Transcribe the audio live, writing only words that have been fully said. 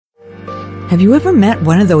Have you ever met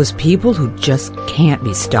one of those people who just can't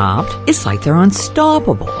be stopped? It's like they're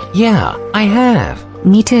unstoppable. Yeah, I have.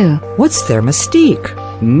 Me too. What's their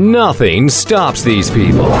mystique? Nothing stops these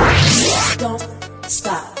people. Don't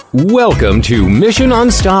stop. Welcome to Mission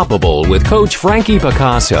Unstoppable with Coach Frankie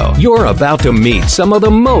Picasso. You're about to meet some of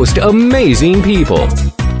the most amazing people.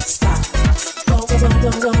 Stop.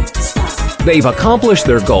 Don't stop. They've accomplished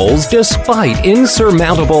their goals despite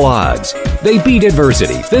insurmountable odds. They beat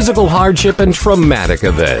adversity, physical hardship, and traumatic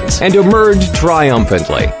events, and emerged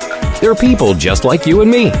triumphantly. They're people just like you and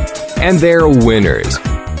me, and they're winners.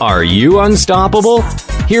 Are you unstoppable?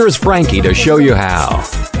 Here's Frankie to show you how.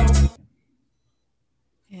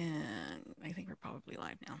 And I think we're probably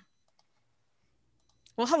live now.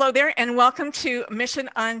 Well, hello there, and welcome to Mission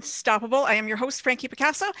Unstoppable. I am your host, Frankie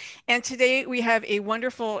Picasso, and today we have a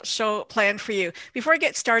wonderful show planned for you. Before I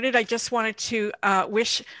get started, I just wanted to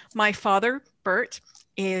wish my father, Bert,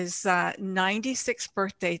 his 96th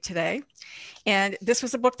birthday today. And this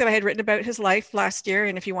was a book that I had written about his life last year,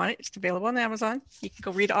 and if you want it, it's available on Amazon. You can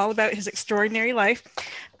go read all about his extraordinary life.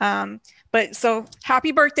 But so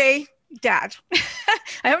happy birthday, Dad.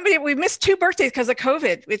 We missed 2 birthdays because of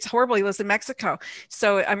COVID. It's horrible. He lives in Mexico.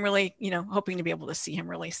 So I'm really, hoping to be able to see him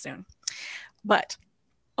really soon. But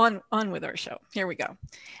on with our show. Here we go.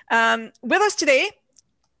 With us today,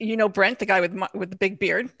 Brent, the guy with the big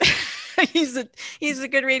beard. He's a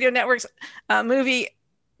Good Radio Network's movie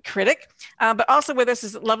critic, but also with us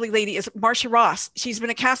is a lovely lady is Marcia Ross. She's been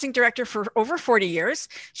a casting director for over 40 years.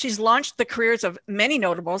 She's launched the careers of many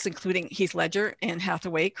notables, including Heath Ledger, Anne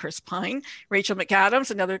Hathaway, Chris Pine, Rachel McAdams,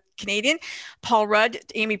 another Canadian, Paul Rudd,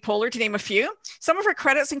 Amy Poehler, to name a few. Some of her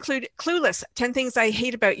credits include Clueless, 10 Things I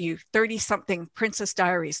Hate About You, 30-something, Princess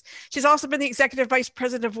Diaries. She's also been the executive vice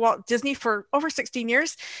president of Walt Disney for over 16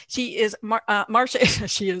 years. She is Marcia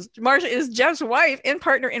is Jeff's wife and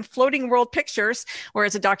partner in Floating World Pictures, where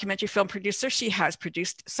as a documentary film producer, she has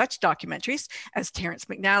produced such documentaries as Terrence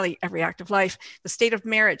McNally, Every Act of Life, The State of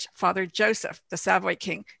Marriage, Father Joseph, The Savoy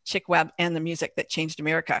King, Chick Webb, and The Music That Changed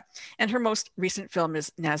America. And her most recent film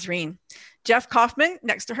is Nazarene. Jeff Kaufman,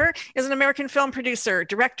 next to her, is an American film producer,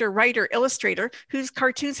 director, writer, illustrator, whose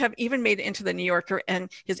cartoons have even made it into the New Yorker and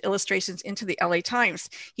his illustrations into the LA Times.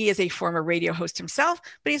 He is a former radio host himself,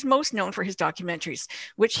 but he's most known for his documentaries,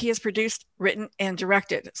 which he has produced, written, and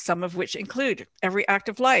directed, some of which include Every Act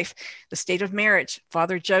of Life, The State of Marriage,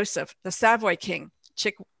 Father Joseph, The Savoy King,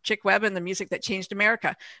 Chick Webb and the Music That Changed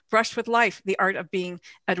America, Brushed with Life, The Art of Being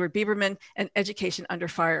Edward Bieberman, and Education Under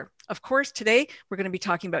Fire. Of course, today we're going to be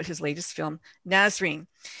talking about his latest film, Nazarene.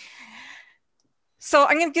 So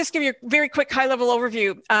I'm going to just give you a very quick high-level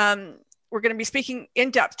overview. We're going to be speaking in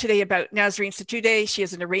depth today about Nazarene Sotoudeh. She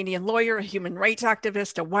is an Iranian lawyer, a human rights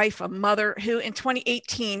activist, a wife, a mother, who in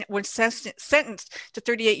 2018 was sentenced to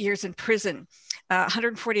 38 years in prison,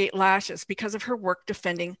 148 lashes because of her work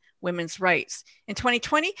defending women's rights. In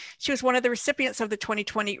 2020, she was one of the recipients of the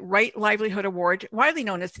 2020 Right Livelihood Award, widely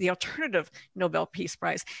known as the Alternative Nobel Peace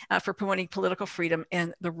Prize, for promoting political freedom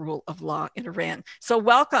and the rule of law in Iran. So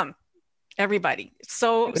welcome, everybody. It's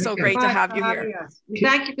so great to have you here.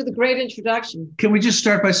 Thank you for the great introduction. Can we just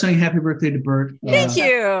start by saying happy birthday to Bert? Thank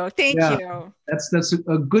you. Thank you. That's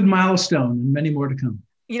a good milestone and many more to come.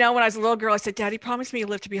 When I was a little girl, I said, Daddy promised me to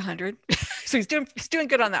live to be 100. So he's doing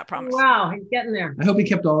good on that promise. Wow, he's getting there. I hope he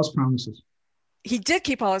kept all his promises. He did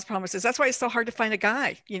keep all his promises. That's why it's so hard to find a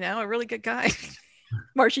guy, a really good guy.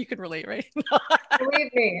 Marcia, you can relate, right?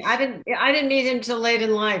 Believe me, I didn't meet him till late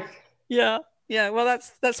in life. Yeah. Well,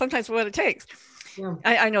 that's sometimes what it takes. Yeah.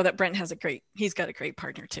 I know that Brent he's got a great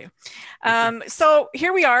partner too. So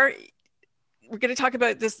here we are. We're going to talk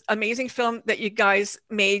about this amazing film that you guys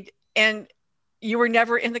made, and you were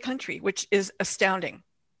never in the country, which is astounding.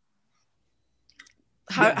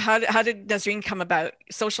 How did Nazarene come about?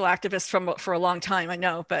 Social activist for a long time, I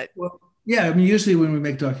know, but. Well, yeah, I mean, usually when we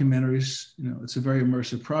make documentaries, it's a very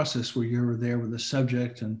immersive process where you're there with the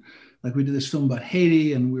subject, and like we did this film about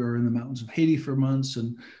Haiti, and we were in the mountains of Haiti for months,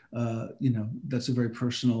 and that's a very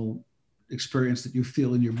personal experience that you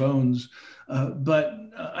feel in your bones. But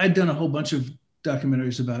I'd done a whole bunch of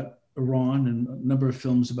documentaries about Iran and a number of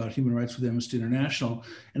films about human rights with Amnesty International,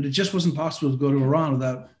 and it just wasn't possible to go to Iran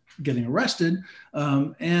without getting arrested.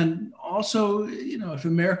 And also, if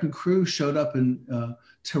American crew showed up in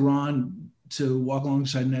Tehran to walk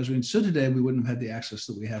alongside Nazarene Sotoudeh, we wouldn't have had the access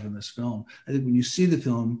that we have in this film. I think when you see the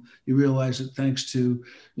film, you realize that thanks to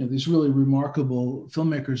these really remarkable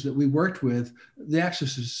filmmakers that we worked with, the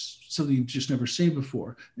access is something you've just never seen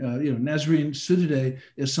before. Nazarene Sotoudeh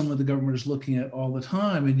is someone the government is looking at all the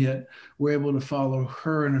time, and yet we're able to follow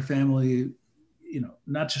her and her family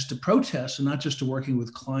not just to protest and not just to working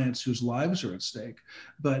with clients whose lives are at stake,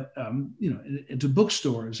 but into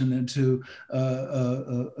bookstores and into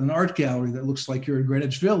an art gallery that looks like you're in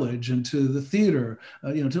Greenwich Village, and to the theater,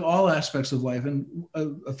 to all aspects of life. And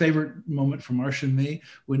a favorite moment from Arsh and me,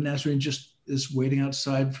 when Nazreen just is waiting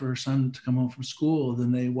outside for her son to come home from school,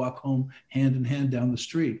 then they walk home hand in hand down the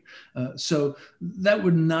street. So that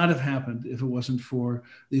would not have happened if it wasn't for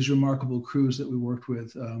these remarkable crews that we worked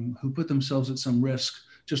with, who put themselves at some risk,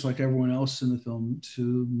 just like everyone else in the film,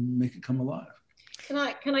 to make it come alive.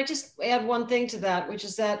 Can I just add one thing to that, which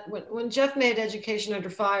is that when Jeff made Education Under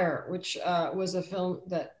Fire, which was a film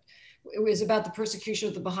that it was about the persecution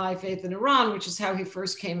of the Baha'i faith in Iran, which is how he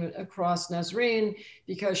first came across Nazreen,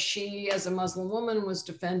 because she, as a Muslim woman, was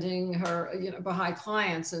defending her, Baha'i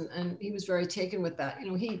clients, and he was very taken with that.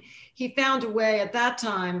 He found a way at that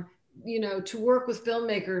time, to work with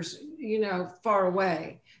filmmakers, far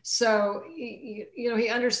away. So he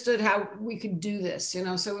understood how we could do this.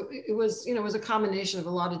 So it was a combination of a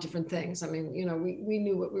lot of different things. I mean, we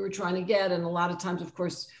knew what we were trying to get, and a lot of times, of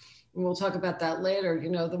course, and we'll talk about that later,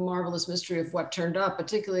 the marvelous mystery of what turned up,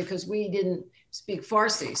 particularly because we didn't speak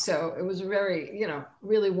Farsi. So it was a very,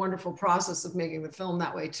 really wonderful process of making the film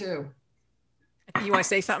that way too. You want to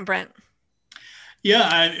say something, Brent?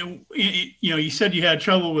 Yeah, you said you had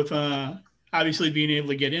trouble with obviously being able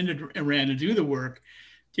to get into Iran to do the work.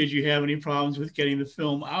 Did you have any problems with getting the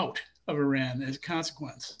film out of Iran as a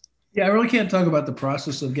consequence? Yeah, I really can't talk about the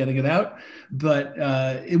process of getting it out, but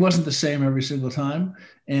it wasn't the same every single time,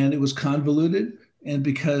 and it was convoluted. And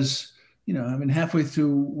because, halfway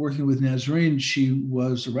through working with Nazreen, she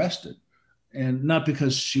was arrested, and not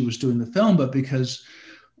because she was doing the film, but because,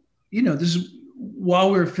 this is while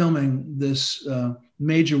we were filming this.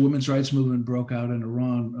 Major women's rights movement broke out in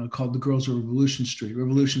Iran called the Girls of Revolution Street.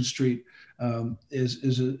 Revolution Street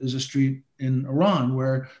is a street in Iran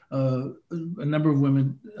where a number of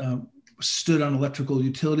women stood on electrical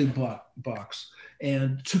utility box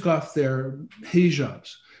and took off their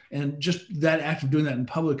hijabs. And just that act of doing that in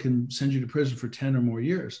public can send you to prison for 10 or more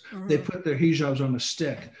years. Mm-hmm. They put their hijabs on a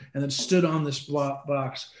stick and then stood on this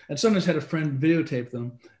box, and sometimes had a friend videotape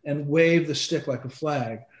them and wave the stick like a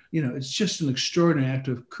flag. It's just an extraordinary act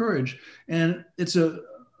of courage. And it's an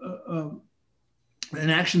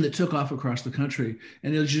action that took off across the country.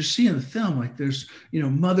 And as you see in the film, like there's,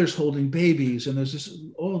 mothers holding babies, and there's this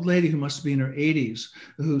old lady who must be in her 80s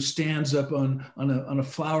who stands up on a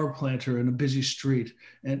flower planter in a busy street.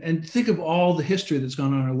 And think of all the history that's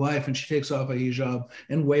gone on in her life, and she takes off a hijab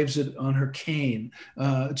and waves it on her cane.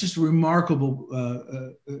 Just a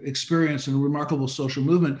remarkable experience and a remarkable social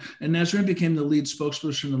movement. And Nazreen became the lead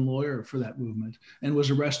spokesperson and lawyer for that movement, and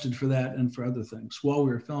was arrested for that and for other things while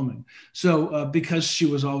we were filming. So because she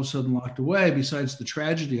was all of a sudden locked away, besides the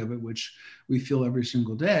tragedy of it, which we feel every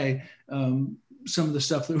single day, some of the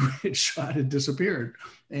stuff that we had shot had disappeared.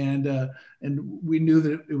 And we knew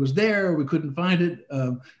that it was there, we couldn't find it.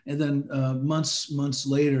 And then months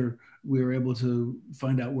later, we were able to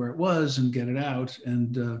find out where it was and get it out.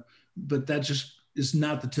 But that just is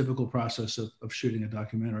not the typical process of shooting a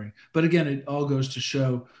documentary. But again, it all goes to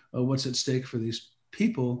show what's at stake for these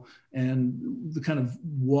people and the kind of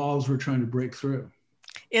walls we're trying to break through.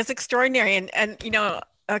 It's extraordinary. And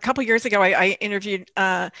a couple of years ago, I interviewed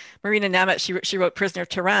Marina Nemeth. She wrote Prisoner of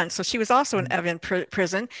Tehran. So she was also in Evin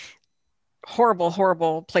prison.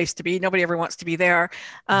 Horrible place to be. Nobody ever wants to be there.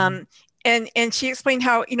 And she explained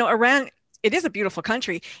how, Iran, it is a beautiful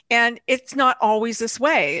country, and it's not always this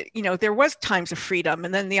way. There was times of freedom,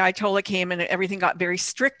 and then the Ayatollah came and everything got very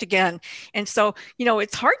strict again. And so,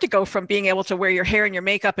 it's hard to go from being able to wear your hair and your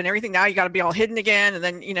makeup and everything. Now you got to be all hidden again. And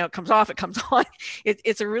then, it comes off, it comes on.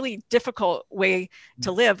 It's a really difficult way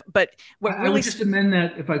to live. But what I would just amend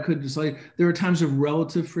that, if I could, just like, there were times of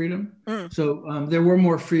relative freedom. So there were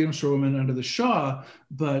more freedoms for women under the Shah,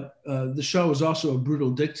 but the Shah was also a brutal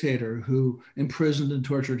dictator who imprisoned and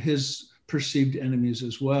tortured his perceived enemies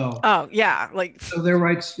as well. Oh yeah, so their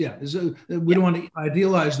rights. Yeah, we don't want to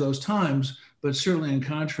idealize those times, but certainly in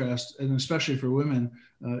contrast, and especially for women,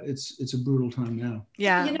 it's a brutal time now.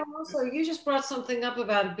 Yeah. Also, you just brought something up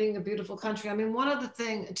about it being a beautiful country. I mean,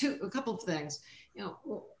 a couple of things.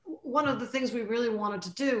 One of the things we really wanted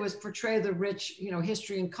to do was portray the rich,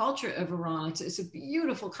 history and culture of Iran. It's a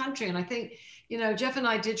beautiful country, and I think, Jeff and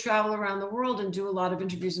I did travel around the world and do a lot of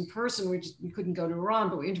interviews in person. We couldn't go to Iran,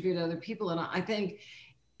 but we interviewed other people, and I think,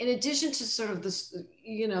 in addition to sort of this,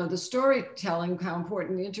 the storytelling, how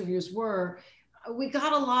important the interviews were, we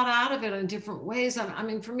got a lot out of it in different ways. I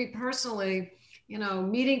mean, for me personally,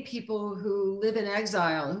 meeting people who live in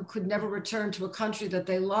exile, who could never return to a country that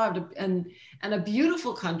they loved, and a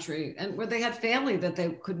beautiful country, and where they had family that they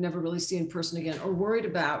could never really see in person again, or worried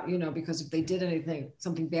about, because if they did anything,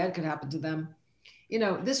 something bad could happen to them.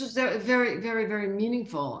 This was very, very, very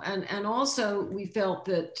meaningful. And also we felt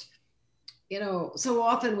that, so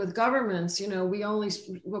often with governments,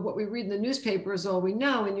 what we read in the newspaper is all we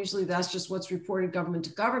know. And usually that's just what's reported government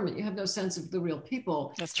to government. You have no sense of the real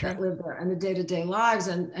people that live there and the day-to-day lives.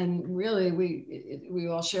 And really we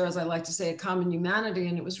all share, as I like to say, a common humanity.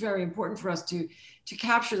 And it was very important for us to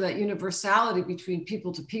capture that universality between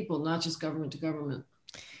people to people, not just government to government.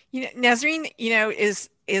 Nasreen,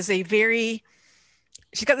 is a very,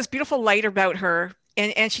 she's got this beautiful light about her.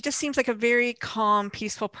 And she just seems like a very calm,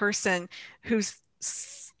 peaceful person who's,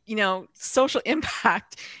 social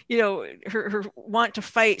impact, her want to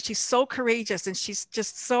fight. She's so courageous and she's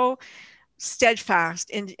just so steadfast.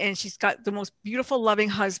 And she's got the most beautiful, loving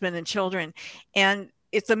husband and children. And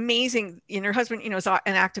it's amazing. And her husband, is an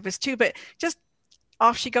activist too, but just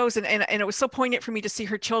off she goes. And it was so poignant for me to see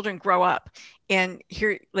her children grow up and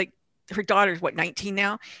hear, like, her daughter's 19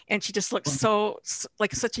 now. And she just looks so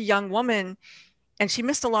like such a young woman. And she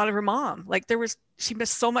missed a lot of her mom. She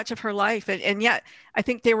missed so much of her life. And yet I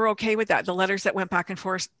think they were okay with that. The letters that went back and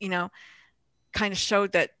forth, kind of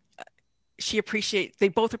showed that they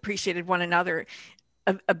both appreciated one another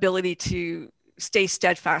ability to stay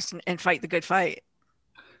steadfast and fight the good fight.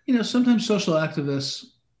 Sometimes social activists,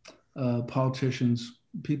 politicians,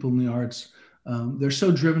 people in the arts, they're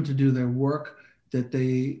so driven to do their work that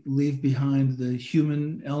they leave behind the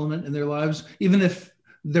human element in their lives, even if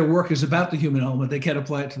their work is about the human element, they can't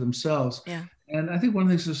apply it to themselves. Yeah. And I think one of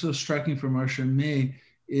the things that's so striking for Marcia and me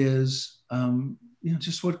is,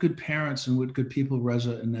 just what good parents and what good people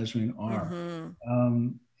Reza and Nasreen are. Mm-hmm.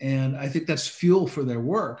 And I think that's fuel for their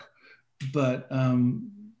work, but,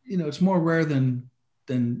 it's more rare than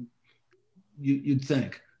you'd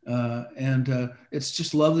think. And it's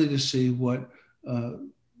just lovely to see what,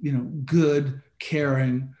 good,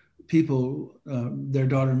 caring people, their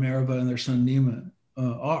daughter Mereva and their son Nima,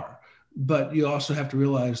 are. But you also have to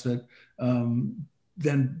realize that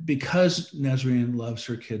then because Nasreen loves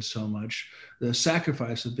her kids so much, the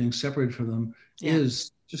sacrifice of being separated from them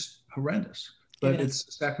is just horrendous. But it's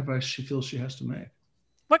a sacrifice she feels she has to make.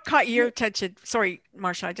 What caught your attention? Sorry,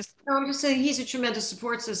 Marcia, I'm just saying he's a tremendous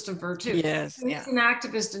support system for her too. Yes. He's an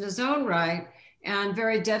activist in his own right and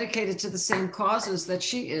very dedicated to the same causes that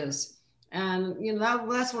she is. And,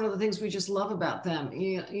 that's one of the things we just love about them.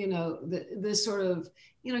 This sort of,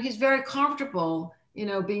 he's very comfortable,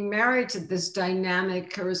 being married to this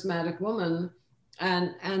dynamic, charismatic woman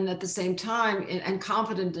and at the same time, and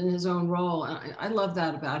confident in his own role. And I love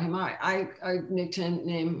that about him. I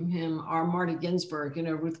nickname him our Marty Ginsburg.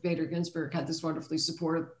 Ruth Bader Ginsburg had this wonderfully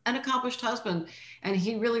supportive and accomplished husband. And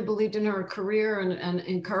he really believed in her career and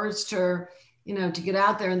encouraged her, to get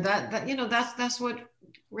out there. And that's what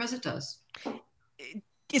Reza does.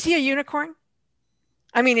 Is he a unicorn?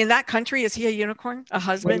 I mean, in that country, is he a unicorn? A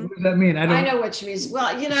husband? What does that mean? I know what she means. Well,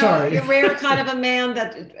 Sorry. You're rare kind of a man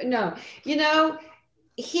that, no,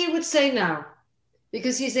 he would say no,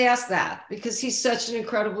 because he's asked that, because he's such an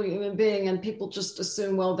incredible human being. And people just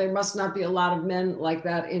assume, well, there must not be a lot of men like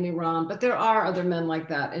that in Iran, but there are other men like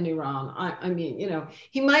that in Iran. I mean,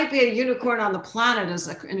 he might be a unicorn on the planet as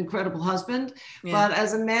an incredible husband, but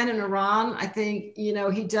as a man in Iran, I think,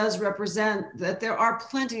 he does represent that there are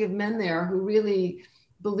plenty of men there who really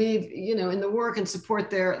believe, in the work and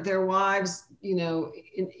support their wives,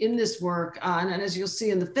 in this work. And as you'll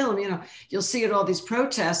see in the film, you'll see at all these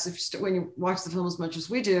protests, when you watch the film as much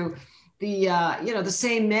as we do, the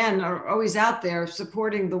same men are always out there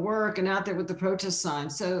supporting the work and out there with the protest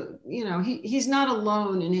signs. So, he's not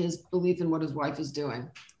alone in his belief in what his wife is doing.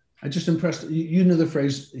 I just impressed, you knew the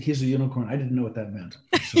phrase, he's a unicorn. I didn't know what that meant.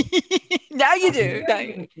 So. Now you do.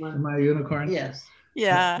 Am I a unicorn? Yes.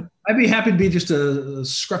 Yeah. I'd be happy to be just a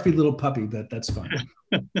scruffy little puppy, but that's fine.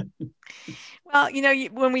 Well,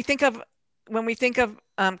 when we think of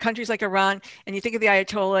countries like Iran, and you think of the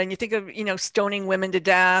Ayatollah, and you think of, stoning women to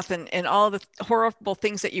death and all the horrible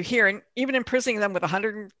things that you hear, and even imprisoning them with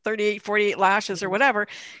 138, 48 lashes or whatever,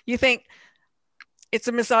 you think it's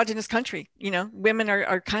a misogynist country. Women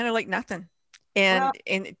are kind of like nothing. And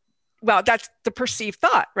that's the perceived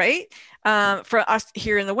thought, right? For us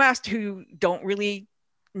here in the West, who don't really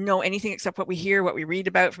know anything except what we hear, what we read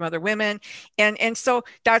about from other women. And so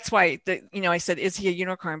that's why I said, is he a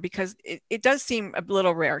unicorn? Because it does seem a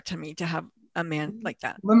little rare to me to have a man like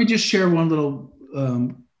that. Let me just share one little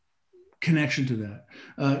connection to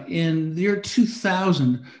that. In the year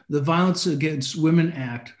 2000, the Violence Against Women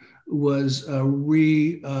Act was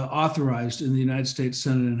reauthorized in the United States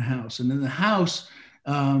Senate and House. And in the House,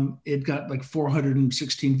 it got like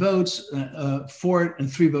 416 votes for it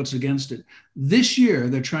and 3 votes against it. This year,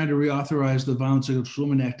 they're trying to reauthorize the Violence Against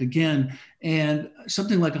Women Act again, and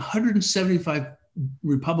something like 175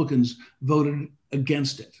 Republicans voted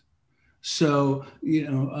against it. So,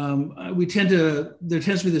 there tends to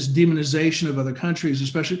be this demonization of other countries,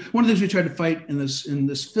 especially. One of the things we tried to fight in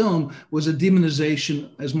this film was a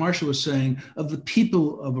demonization, as Marcia was saying, of the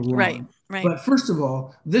people of Iran. Right. Right. But first of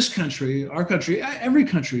all, this country, our country, every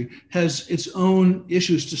country has its own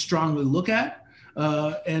issues to strongly look at.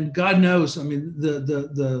 And God knows, I mean,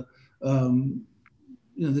 the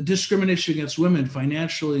discrimination against women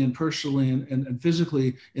financially and personally and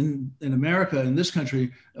physically in America, in this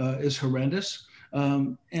country, is horrendous.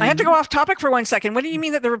 And I have to go off topic for 1 second. What do you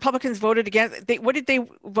mean that the Republicans voted against? What did they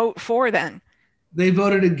vote for then? They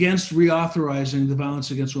voted against reauthorizing the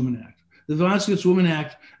Violence Against Women Act. The Violence Against Women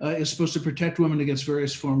Act is supposed to protect women against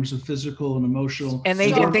various forms of physical and emotional. And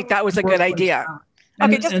they didn't think that was a good idea.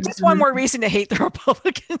 Okay, just one more reason to hate the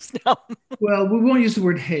Republicans now. Well, we won't use the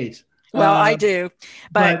word hate. Well, I do,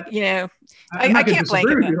 but I can't blame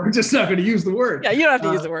you. I'm just not going to use the word. Yeah, you don't have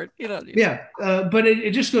to use the word. You don't. But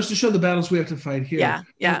it just goes to show the battles we have to fight here.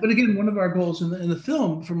 Yeah. But again, one of our goals in the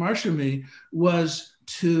film for Marcia and me was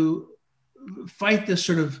to fight this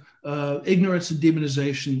sort of ignorance and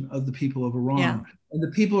demonization of the people of Iran. Yeah. And the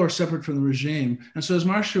people are separate from the regime. And so, as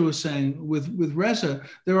Marcia was saying, with Reza,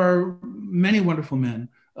 there are many wonderful men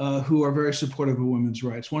who are very supportive of women's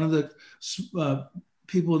rights. One of the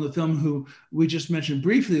people in the film who we just mentioned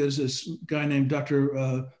briefly is this guy named Dr.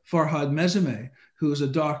 Farhad Mezameh, who is a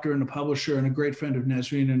doctor and a publisher and a great friend of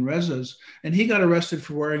Nasreen and Reza's. And he got arrested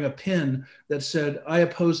for wearing a pin that said, "I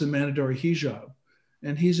oppose the mandatory hijab."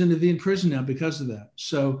 And he's in Evin prison now because of that.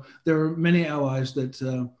 So there are many allies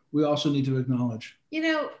that we also need to acknowledge.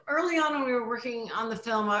 Early on when we were working on the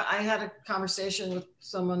film, I had a conversation with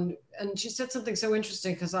someone, and she said something so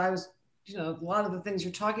interesting, because I was, a lot of the things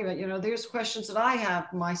you're talking about, there's questions that I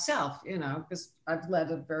have myself, because I've led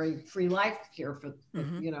a very free life here for,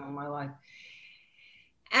 my life.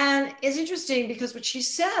 And it's interesting because what she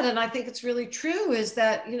said, and I think it's really true, is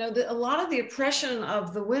that, a lot of the oppression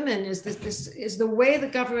of the women is this is the way the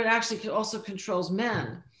government actually also controls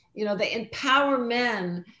men. They empower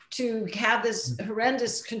men to have this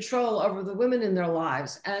horrendous control over the women in their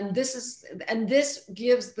lives. And this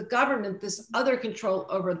gives the government this other control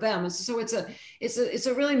over them. And so it's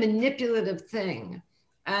a really manipulative thing.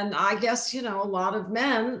 And I guess, a lot of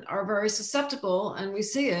men are very susceptible, and we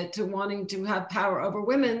see it, to wanting to have power over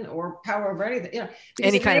women or power over anything,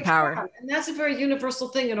 any kind of power. And that's a very universal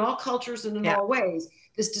thing in all cultures and in all ways.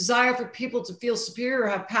 This desire for people to feel superior,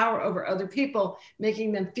 have power over other people,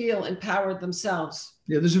 making them feel empowered themselves.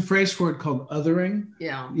 Yeah, there's a phrase for it called othering.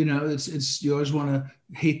 Yeah. It's you always want to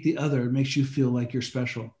hate the other. It makes you feel like you're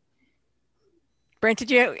special. Brent,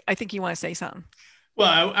 I think you want to say something.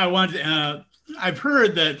 Well, I want to, I've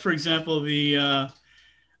heard that, for example, were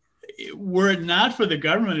it not for the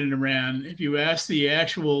government in Iran, if you ask the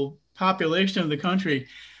actual population of the country,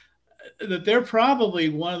 that they're probably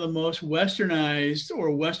one of the most westernized or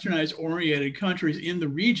westernized oriented countries in the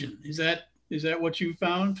region. Is that what you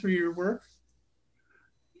found through your work?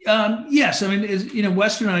 Yes, I mean,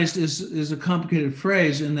 westernized is a complicated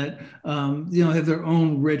phrase in that they have their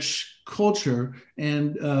own rich culture,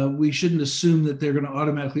 and we shouldn't assume that they're going to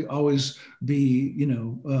automatically always be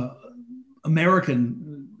American.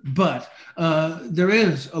 But there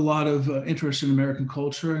is a lot of interest in American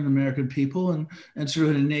culture and American people, and sort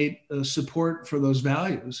of an innate support for those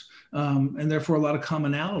values, and therefore a lot of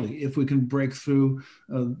commonality if we can break through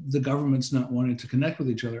the governments not wanting to connect with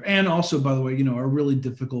each other. And also, by the way, a really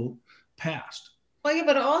difficult past. Well, yeah,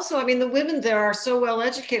 but also, I mean, the women there are so well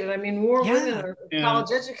educated. I mean, more women are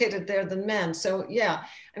college educated there than men. So, yeah,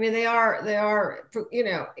 I mean, they are,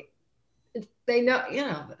 they know,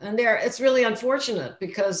 and it's really unfortunate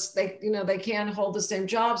because they can't hold the same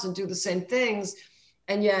jobs and do the same things.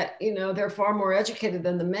 And yet, they're far more educated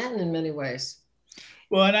than the men in many ways.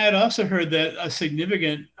 Well, and I had also heard that a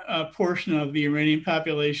significant portion of the Iranian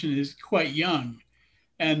population is quite young,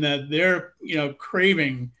 and that they're,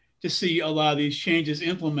 craving to see a lot of these changes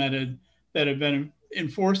implemented that have been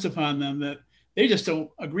enforced upon them that they just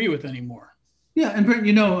don't agree with anymore. Yeah, and Brent,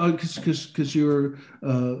 because you're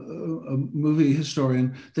a movie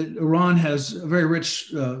historian, that Iran has a very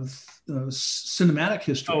rich cinematic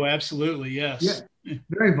history. Oh, absolutely, yes. Yeah,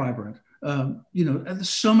 very vibrant. There's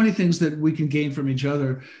so many things that we can gain from each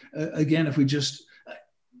other. Again, if we just,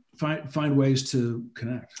 find ways to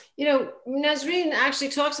connect. You know, Nasreen actually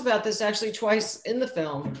talks about this actually twice in the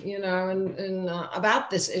film, you know, and about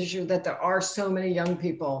this issue that there are so many young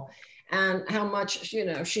people and how much, you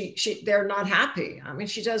know, they're not happy. I mean,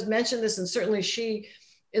 she does mention this, and certainly she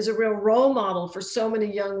is a real role model for so many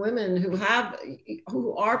young women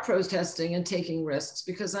who are protesting and taking risks,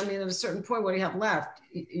 because I mean, at a certain point, what do you have left?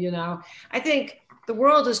 You know, I think the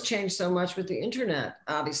world has changed so much with the internet,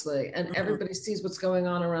 obviously, and everybody sees what's going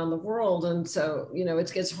on around the world. And so, you know,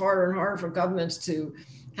 it gets harder and harder for governments to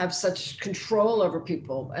have such control over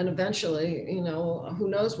people. And eventually, you know, who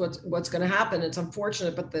knows what's going to happen. It's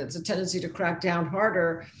unfortunate, but it's a tendency to crack down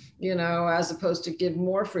harder, you know, as opposed to give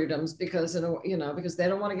more freedoms, because, you know, because they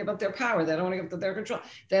don't want to give up their power. They don't want to give up their control.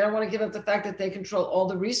 They don't want to give up the fact that they control all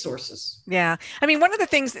the resources. Yeah. I mean, one of the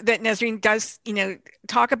things that Nasreen does, you know,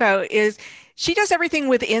 talk about is she does everything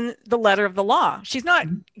within the letter of the law. She's not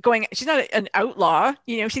she's not an outlaw,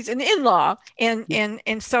 you know, she's an in-law.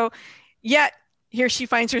 And so yet here she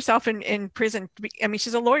finds herself in prison. I mean,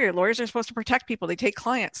 she's a lawyer. Lawyers are supposed to protect people. They take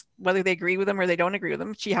clients, whether they agree with them or they don't agree with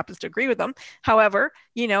them. She happens to agree with them. However,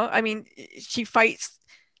 you know, I mean, she fights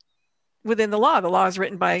within the law. The law is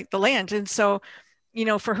written by the land. And so, you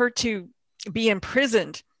know, for her to be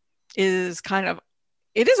imprisoned is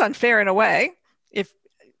it is unfair in a way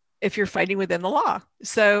if you're fighting within the law.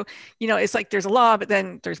 So, you know, it's like there's a law, but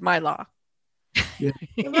then there's my law. Yeah.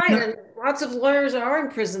 Right, and lots of lawyers are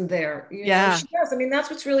imprisoned there. You know, she does. I mean,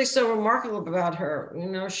 that's what's really so remarkable about her. You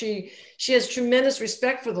know, she has tremendous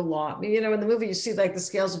respect for the law. I mean, you know, in the movie, you see like the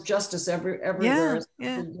scales of justice everywhere,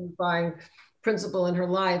 buying principle in her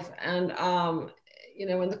life, and you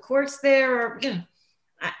know, in the courts there, you know,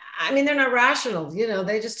 I mean, they're not rational. You know,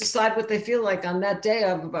 they just decide what they feel like on that day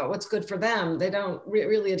about what's good for them. They don't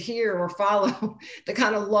really adhere or follow the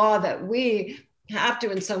kind of law that we have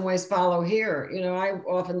to in some ways follow here. You know, I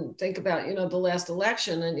often think about, you know, the last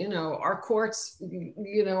election, and, you know, our courts,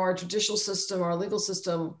 you know, our judicial system, our legal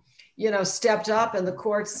system, you know, stepped up and the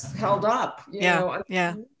courts held up, you know,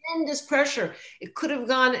 tremendous pressure. It could have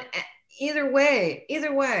gone either way.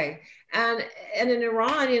 And in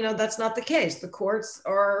Iran, you know, that's not the case. The courts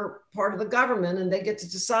are part of the government and they get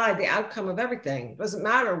to decide the outcome of everything. It doesn't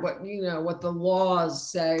matter what, you know, what the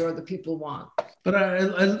laws say or the people want. But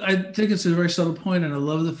I think it's a very subtle point, and I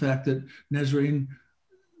love the fact that Nasreen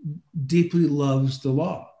deeply loves the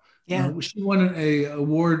law. Yeah. She won an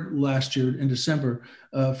award last year in December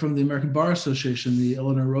from the American Bar Association, the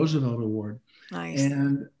Eleanor Roosevelt Award. Nice.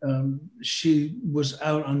 And she was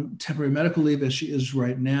out on temporary medical leave, as she is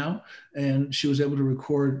right now, and she was able to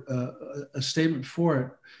record a statement for it.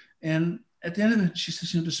 And at the end of it, she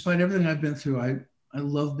says, you know, despite everything I've been through, I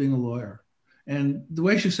love being a lawyer. And the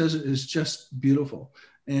way she says it is just beautiful.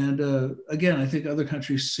 And again, I think other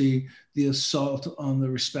countries see the assault on the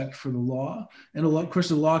respect for the law. And of course,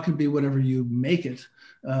 the law can be whatever you make it.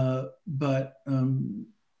 But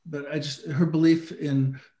her belief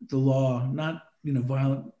in the law, not, you know,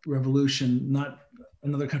 violent revolution, not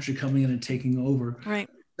another country coming in and taking over, right,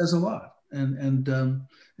 does a lot. And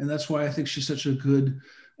that's why I think she's such a good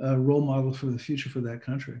role model for the future for that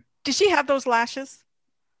country. Did she have those lashes?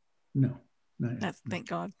 No. Not yet. Thank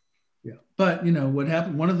God. Yeah. But, you know, what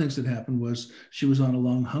happened, one of the things that happened was she was on a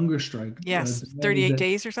long hunger strike. Yes. 38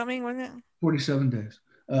 days or something, wasn't it? 47 days.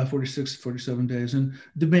 47 days, and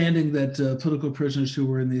demanding that political prisoners who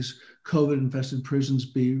were in these COVID-infested prisons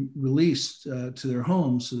be released to their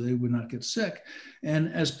homes so they would not get sick.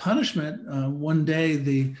 And as punishment, one day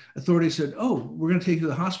the authorities said, oh, we're going to take you to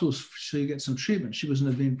the hospital so you get some treatment. She was in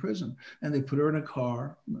a Evin prison. And they put her in a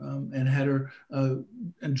car and had her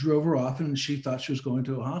and drove her off, and she thought she was going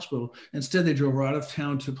to a hospital. Instead, they drove her out of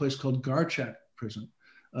town to a place called Garchat prison.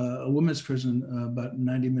 A women's prison about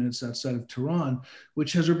 90 minutes outside of Tehran,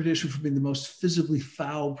 which has a reputation for being the most physically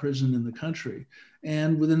foul prison in the country.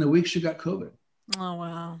 And within a week, she got COVID. Oh,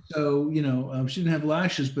 wow. So, you know, she didn't have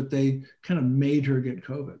lashes, but they kind of made her get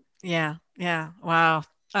COVID. Yeah. Yeah. Wow.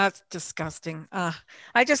 That's disgusting.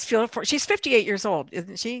 I just feel for, she's 58 years old,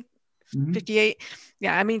 isn't she? Mm-hmm. 58.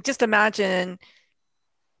 Yeah. I mean, just imagine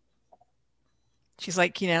she's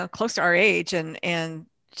like, you know, close to our age and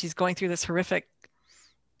she's going through this horrific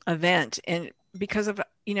event, and because of,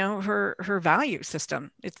 you know, her value system,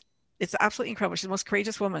 it's absolutely incredible. She's the most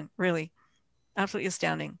courageous woman, really, absolutely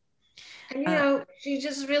astounding. And you know, she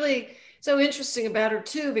just really so interesting about her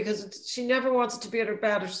too, because she never wants it to be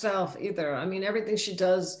about herself either. I mean, everything she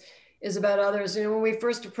does is about others. You know, when we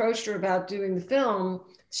first approached her about doing the film,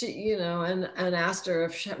 she, you know, and asked her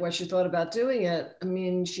what she thought about doing it. I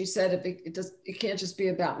mean, she said, it can't just be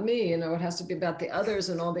about me, you know, it has to be about the others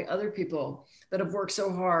and all the other people that have worked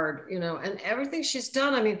so hard, you know, and everything she's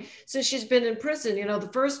done. I mean, since she's been in prison, you know, the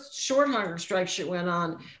first short hunger strike she went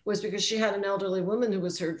on was because she had an elderly woman who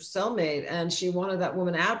was her cellmate, and she wanted that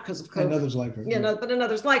woman out because of COVID. And others like her. You know, but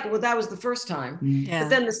another's like it. Well, that was the first time. Yeah. But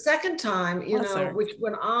then the second time, you Bless know, her. which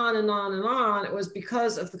went on and on and on, it was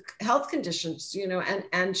because of the health conditions, you know,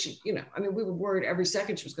 and she, you know, I mean, we were worried every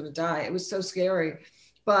second she was going to die. It was so scary.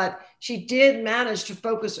 But she did manage to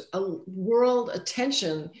focus a world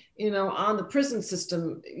attention, you know, on the prison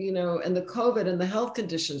system, you know, and the COVID and the health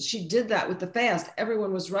conditions. She did that with the fast.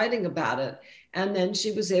 Everyone was writing about it. And then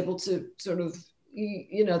she was able to sort of,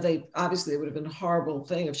 you know, they obviously it would have been a horrible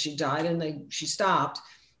thing if she died and she stopped,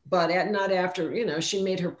 but not after, you know, she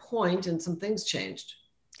made her point and some things changed.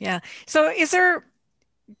 Yeah. So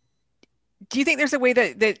do you think there's a way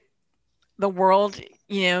that the world,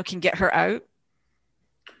 you know, can get her out?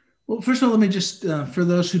 Well, first of all, let me just, for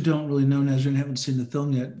those who don't really know Nasreen and haven't seen the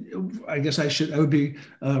film yet, I guess I would be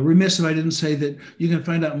remiss if I didn't say that you can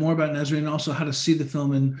find out more about Nasreen and also how to see the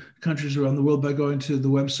film in countries around the world by going to the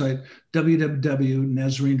website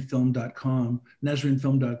www.nasreenfilm.com,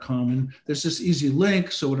 nasreenfilm.com. And there's this easy link,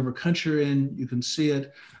 so whatever country you're in, you can see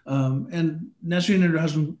it. And Nasreen and her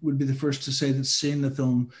husband would be the first to say that seeing the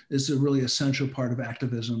film is a really essential part of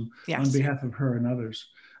activism on behalf of her and others.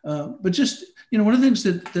 But just, you know, one of the things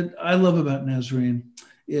that I love about Nasreen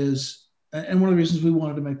is, and one of the reasons we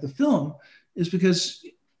wanted to make the film is because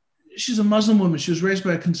she's a Muslim woman. She was raised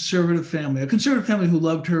by a conservative family who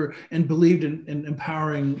loved her and believed in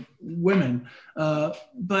empowering women.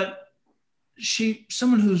 But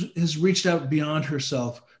someone who has reached out beyond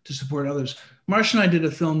herself to support others. Marsha and I did a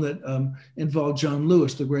film that involved John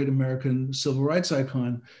Lewis, the great American civil rights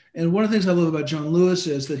icon. And one of the things I love about John Lewis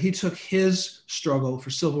is that he took his struggle for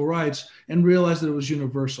civil rights and realized that it was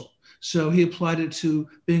universal. So he applied it to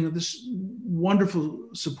being this wonderful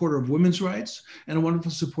supporter of women's rights and a wonderful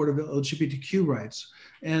supporter of LGBTQ rights.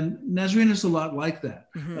 And Nasreen is a lot like that.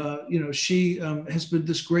 Mm-hmm. You know, she has been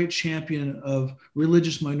this great champion of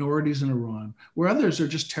religious minorities in Iran, where others are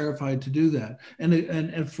just terrified to do that.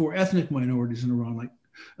 And for ethnic minorities in Iran, like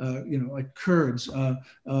like Kurds.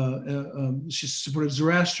 She supported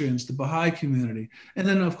Zoroastrians, the Baha'i community. And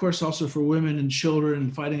then, of course, also for women and children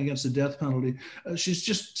and fighting against the death penalty. She's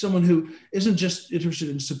just someone who isn't just interested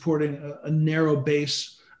in supporting a narrow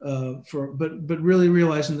base but really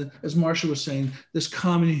realizing that, as Marsha was saying, this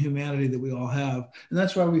common humanity that we all have. And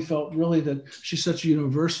that's why we felt really that she's such a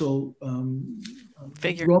universal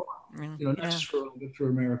figure, role, not just for Iran, but for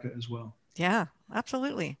America as well. Yeah,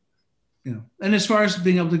 absolutely. And as far as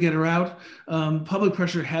being able to get her out, public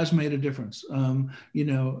pressure has made a difference.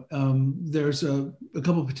 There's a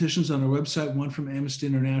couple of petitions on our website, one from Amnesty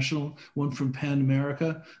International, one from PEN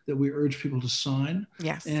America, that we urge people to sign.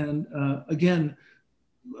 Yes. And again,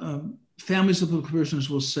 families of political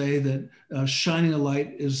prisoners will say that shining a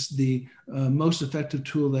light is the most effective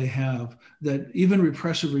tool they have, that even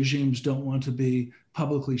repressive regimes don't want to be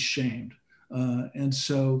publicly shamed. And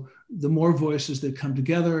so the more voices that come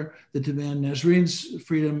together that demand Nasreen's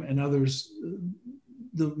freedom and others,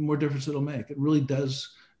 the more difference it'll make. It really does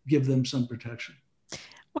give them some protection.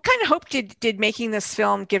 What kind of hope did making this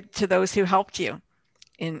film give to those who helped you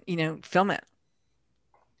in, film it?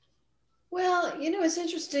 Well, it's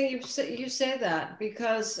interesting you say that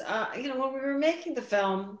because, when we were making the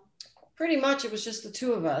film, pretty much it was just the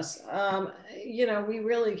two of us. We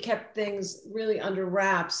really kept things really under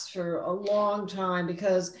wraps for a long time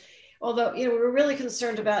because although, we were really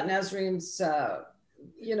concerned about Nasreen's,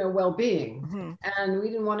 well-being, mm-hmm. and we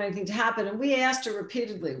didn't want anything to happen. And we asked her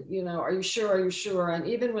repeatedly, are you sure? Are you sure? And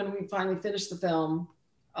even when we finally finished the film,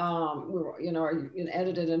 we were, are you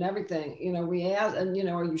edited and everything, we asked, and,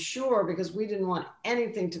 are you sure? Because we didn't want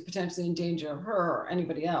anything to potentially endanger her or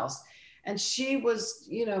anybody else. And she was,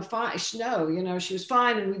 fine. No, she was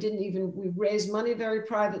fine. And we raised money very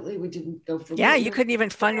privately. We didn't go for. Yeah, you couldn't even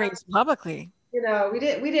fundraise publicly. We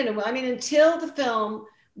didn't. I mean, until the film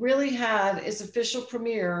really had its official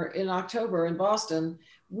premiere in October in Boston,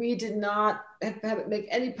 we did not make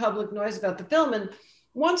any public noise about the film. And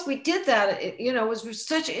once we did that, it was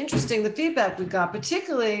such interesting, the feedback we got,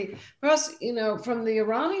 particularly for us, from the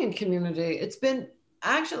Iranian community. It's been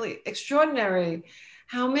actually extraordinary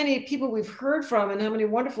how many people we've heard from and how many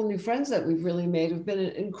wonderful new friends that we've really made have been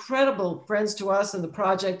incredible friends to us and the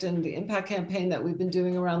project and the impact campaign that we've been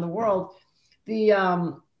doing around the world. The,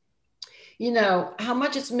 how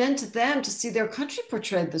much it's meant to them to see their country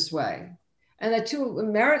portrayed this way. And that two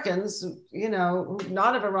Americans,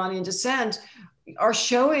 not of Iranian descent, are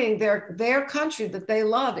showing their country that they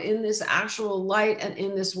love in this actual light and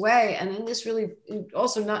in this way, and in this really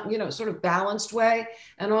also not, sort of balanced way,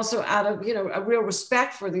 and also out of, a real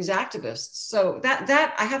respect for these activists. So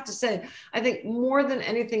that I have to say, I think more than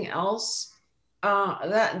anything else,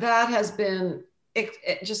 that has been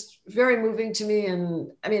just very moving to me.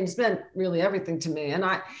 And I mean, it's been really everything to me. And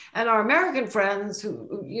our American friends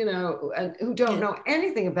who don't know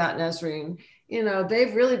anything about Nasreen,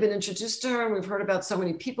 they've really been introduced to her, and we've heard about so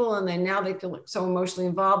many people, and they feel so emotionally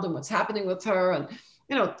involved in what's happening with her. And,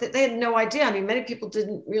 they had no idea. I mean, many people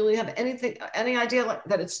didn't really have any idea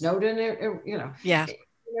that it's Snowden, Yeah.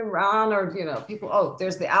 in Iran, or, people,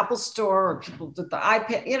 there's the Apple Store, or people did the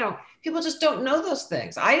iPad, people just don't know those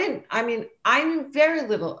things. I knew very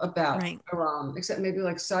little about Iran, except maybe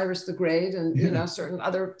like Cyrus the Great and, certain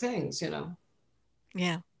other things,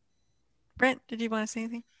 Yeah. Brent, did you want to say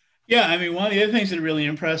anything? Yeah, I mean, one of the other things that really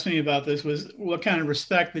impressed me about this was what kind of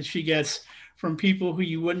respect that she gets from people who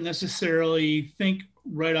you wouldn't necessarily think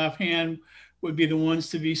right offhand would be the ones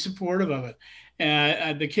to be supportive of it.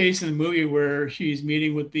 And the case in the movie where she's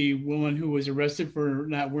meeting with the woman who was arrested for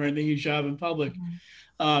not wearing the hijab in public,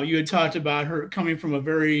 you had talked about her coming from a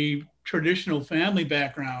very traditional family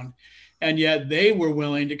background, and yet they were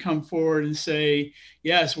willing to come forward and say,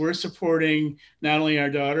 yes, we're supporting not only our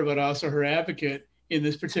daughter, but also her advocate in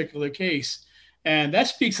this particular case. And that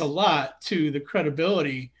speaks a lot to the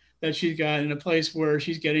credibility that she's got in a place where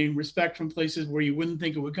she's getting respect from places where you wouldn't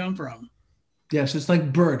think it would come from. Yes, it's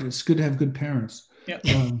like Bert. It's good to have good parents. Yeah.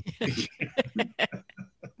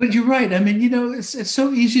 But you're right. I mean, it's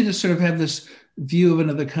so easy to sort of have this view of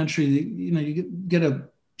another country. You get a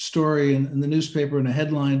story in the newspaper and a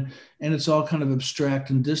headline, and it's all kind of abstract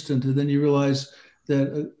and distant. And then you realize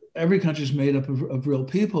that every country is made up of real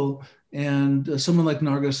people. And someone like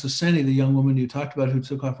Narges Hosseini, the young woman you talked about who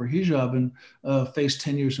took off her hijab and faced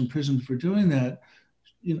 10 years in prison for doing that,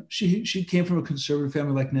 she came from a conservative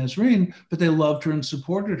family like Nasreen, but they loved her and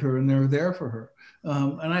supported her, and they were there for her.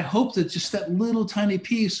 And I hope that just that little tiny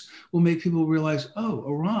piece will make people realize, oh,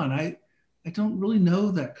 Iran, I don't really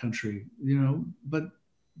know that country, but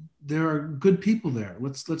there are good people there.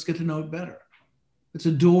 Let's get to know it better. It's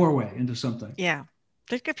a doorway into something. Yeah.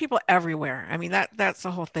 There's good people everywhere. I mean, that's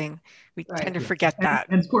the whole thing. We tend to forget that.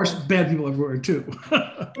 And of course, bad people everywhere too.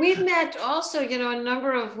 We've met also, a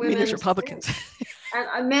number of women. There's Republicans.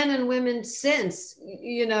 And men and women since,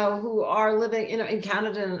 who are living, in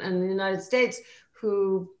Canada and the United States,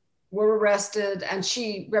 who were arrested, and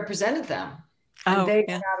she represented them. And they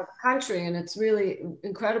got out of the country, and it's really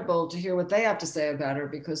incredible to hear what they have to say about her,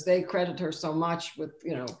 because they credit her so much with,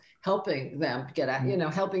 helping them get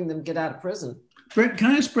out, helping them get out of prison. Brent,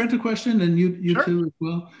 can I ask Brent a question, and you Sure. too as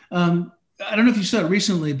well? I don't know if you saw it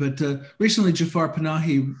recently, but recently Jafar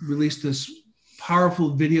Panahi released this powerful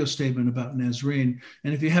video statement about Nasreen.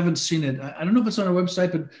 And if you haven't seen it, I don't know if it's on our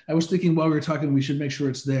website, but I was thinking while we were talking, we should make sure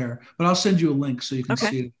it's there. But I'll send you a link so you can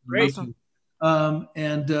see it. Great. I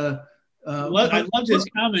loved his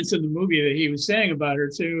comments in the movie that he was saying about her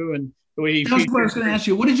too, and the way he. That's what I was going to ask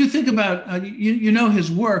you. What did you think about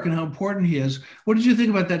his work and how important he is? What did you think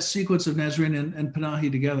about that sequence of Nasreen and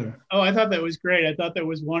Panahi together? Oh, I thought that was great. I thought that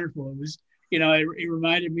was wonderful. It was, it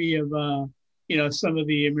reminded me of, some of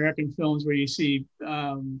the American films where you see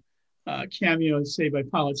cameos, say, by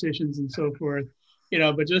politicians and so forth,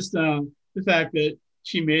 but just the fact that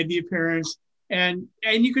she made the appearance. And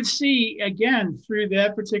you could see, again, through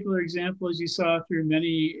that particular example, as you saw through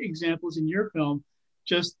many examples in your film,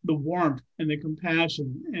 just the warmth and the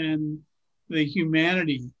compassion and the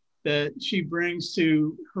humanity that she brings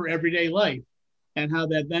to her everyday life, and how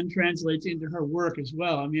that then translates into her work as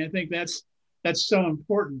well. I mean, I think that's so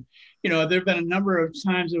important. There have been a number of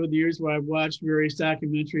times over the years where I've watched various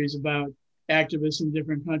documentaries about activists in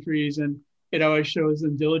different countries, and it always shows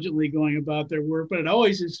them diligently going about their work, but it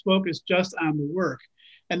always is focused just on the work.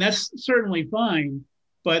 And that's certainly fine,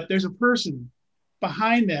 but there's a person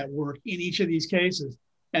behind that work in each of these cases.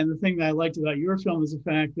 And the thing that I liked about your film is the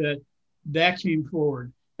fact that came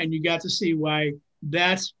forward, and you got to see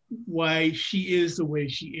that's why she is the way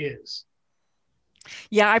she is.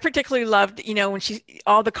 Yeah, I particularly loved, when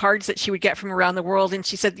all the cards that she would get from around the world. And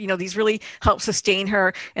she said, these really helped sustain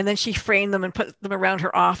her. And then she framed them and put them around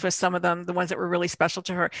her office, some of them, the ones that were really special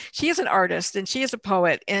to her. She is an artist and she is a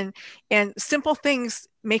poet, and simple things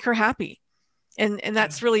make her happy. And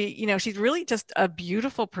that's really, she's really just a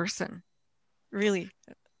beautiful person, really.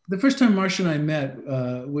 The first time Marcia and I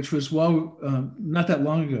met, which was not that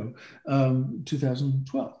long ago,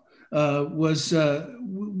 2012, was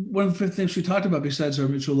one of the things we talked about, besides our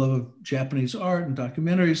mutual love of Japanese art and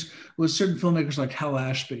documentaries, was certain filmmakers like Hal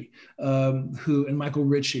Ashby, and Michael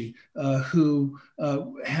Ritchie, who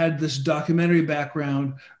had this documentary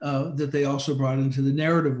background that they also brought into the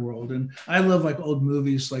narrative world. And I love like old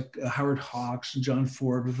movies like Howard Hawks and John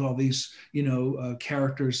Ford, with all these,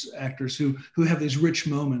 actors who have these rich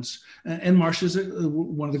moments. And Marcia's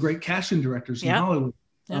one of the great casting directors in Hollywood.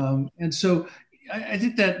 And so I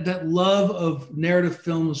think that love of narrative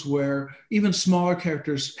films where even smaller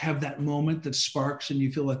characters have that moment that sparks and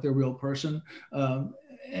you feel like they're a real person,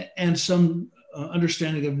 and some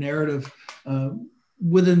understanding of narrative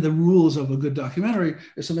within the rules of a good documentary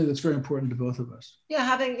is something that's very important to both of us. Yeah,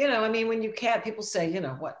 having, when you can't, people say,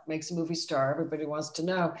 what makes a movie star? Everybody wants to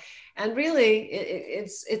know. And really,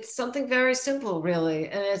 it's something very simple, really.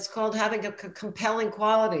 And it's called having a compelling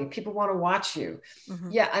quality. People want to watch you. Mm-hmm.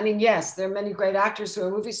 Yeah, yes, there are many great actors who are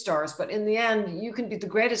movie stars, but in the end, you can be the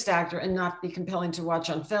greatest actor and not be compelling to watch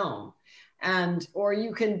on film. Or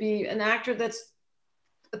you can be an actor that's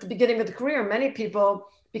at the beginning of the career. Many people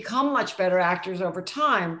become much better actors over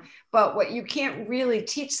time, but what you can't really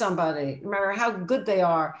teach somebody, no matter how good they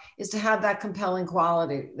are, is to have that compelling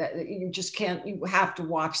quality that you just can't, you have to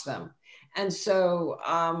watch them. And so,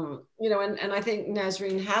 and I think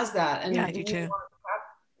Nasreen has that. And yeah, I do too.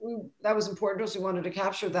 That was important to us. We wanted to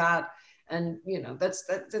capture that. And,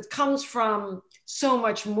 that comes from so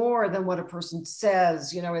much more than what a person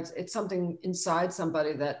says. It's something inside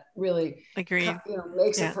somebody that really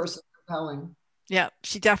makes a person compelling. Yeah,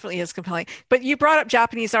 she definitely is compelling. But you brought up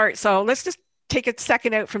Japanese art. So let's just take a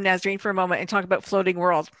second out from Nasreen for a moment and talk about Floating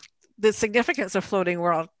World, the significance of Floating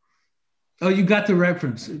World. Oh, you got the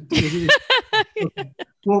reference. Okay.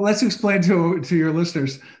 Well, let's explain to your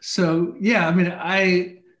listeners. So, yeah,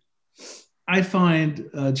 I find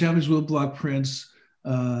Japanese woodblock prints,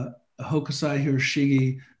 Hokusai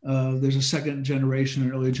Hiroshige, there's a second generation,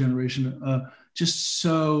 an early generation, just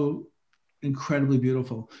so incredibly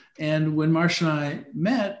beautiful. And when Marcia and I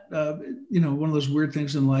met, one of those weird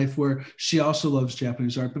things in life where she also loves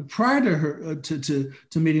Japanese art. But prior to her, to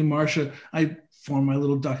meeting Marcia, I formed my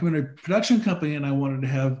little documentary production company, and I wanted to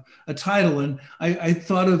have a title. And I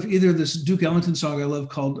thought of either this Duke Ellington song I love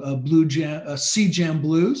called Sea Jam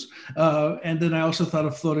Blues. And then I also thought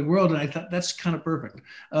of Floating World, and I thought that's kind of perfect.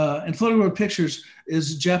 And Floating World Pictures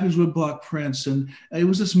is Japanese woodblock prints. And it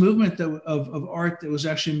was this movement of art that was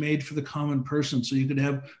actually made for the common person. So you could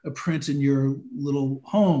have a print in your little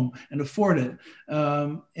home and afford it.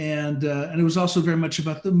 And it was also very much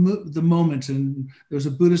about the moment, and there was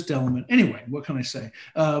a Buddhist element. Anyway, what can I say?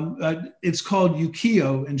 It's called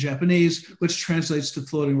Ukiyo in Japanese, which translates to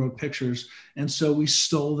Floating World Pictures. And so we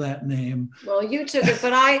stole that name. Well, you took it,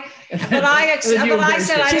 but I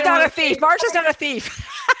said she's not a thief. Marcia's not a thief.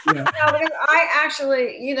 Yeah. No, but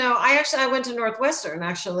I went to Northwestern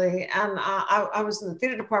actually, and I was in the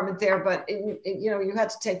theater department there. But you had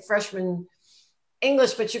to take freshman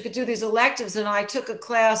English, but you could do these electives, and I took a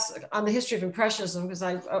class on the history of Impressionism because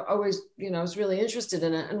I always, was really interested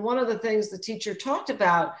in it. And one of the things the teacher talked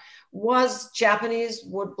about was Japanese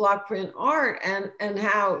woodblock print art, and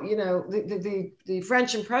how the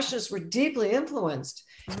French Impressionists were deeply influenced,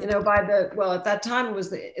 by at that time it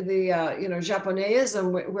was the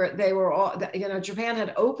Japonism, where they were all, Japan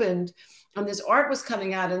had opened. And this art was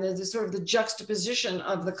coming out, and there's this sort of the juxtaposition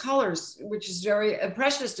of the colors, which is very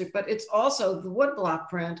impressionistic, but it's also the woodblock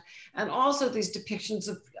print, and also these depictions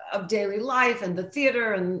of daily life and the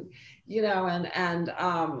theater, and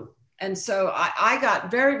and so I got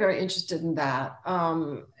very, very interested in that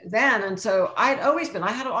then. And so I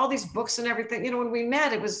had all these books and everything. When we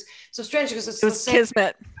met, it was so strange because it was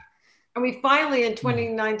kismet. And we finally, in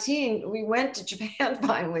 2019, we went to Japan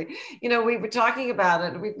finally. We were talking about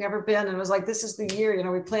it. We'd never been. And it was like, this is the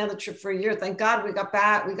year. We planned the trip for a year. Thank God we got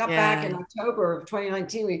back. We got back in October of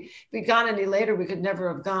 2019. If we'd gone any later, we could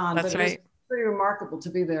never have gone. That's right. It was pretty remarkable to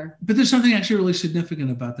be there. But there's something actually really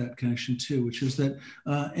significant about that connection too, which is that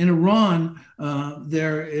in Iran,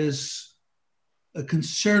 there is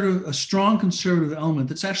a strong conservative element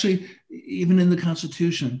that's actually even in the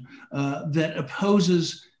Constitution that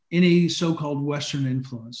opposes any so-called Western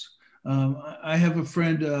influence. I have a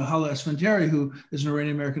friend, Hala Esfandiari, who is an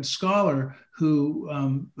Iranian American scholar who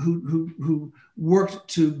worked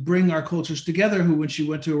to bring our cultures together, who, when she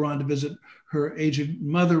went to Iran to visit her aged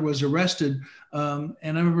mother, was arrested. And I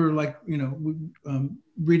remember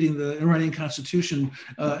reading the Iranian Constitution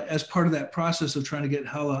as part of that process of trying to get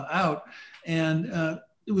Hala out. And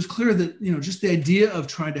it was clear that, just the idea of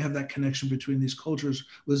trying to have that connection between these cultures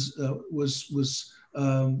was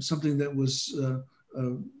something that was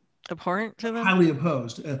Abhorrent to them? highly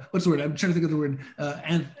opposed. What's the word? I'm trying to think of the word.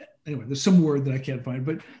 And anyway, there's some word that I can't find,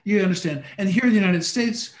 but you understand. And here in the United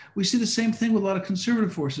States, we see the same thing with a lot of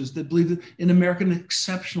conservative forces that believe in American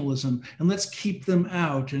exceptionalism, and let's keep them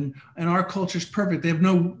out. And our culture is perfect. They have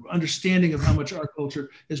no understanding of how much our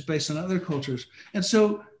culture is based on other cultures. And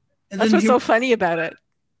so, that's what's so funny about it.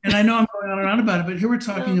 And I know I'm going on and on about it, but here we're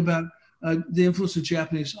talking about the influence of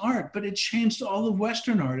Japanese art, but it changed all of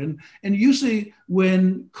Western art. And usually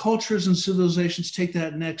when cultures and civilizations take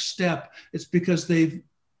that next step, it's because they've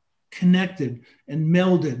connected and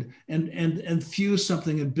melded and fused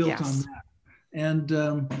something and built on that. And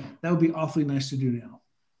that would be awfully nice to do now.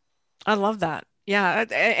 I love that. Yeah.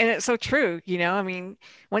 And it's so true. You know, I mean,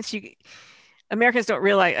 Americans don't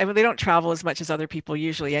realize, I mean, they don't travel as much as other people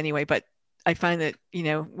usually anyway, but I find that, you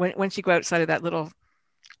know, once you go outside of that little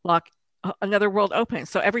lock, another world opens.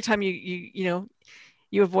 So every time you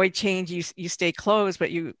avoid change, you stay closed,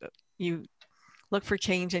 but you look for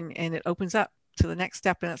change and it opens up to the next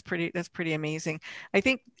step. And that's pretty amazing. I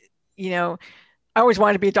think, you know, I always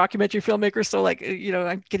wanted to be a documentary filmmaker. So like, you know,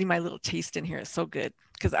 I'm getting my little taste in here. It's so good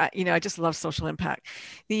because I just love social impact.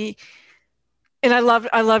 And I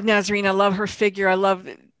love Nazarene. I love her figure. I love,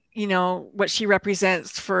 you know, what she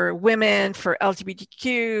represents for women, for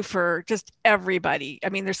LGBTQ, for just everybody. I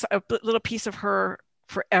mean, there's a little piece of her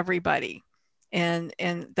for everybody. And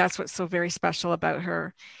that's what's so very special about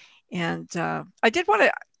her. And I did want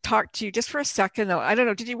to talk to you just for a second though. I don't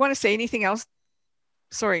know, did you want to say anything else?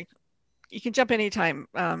 Sorry, you can jump anytime,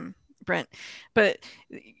 Brent, but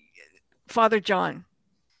Father John,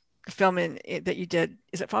 the film that you did,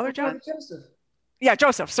 is it Father John? Joseph. Yeah,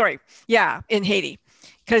 Joseph, sorry. Yeah, in Haiti.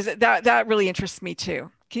 Because that really interests me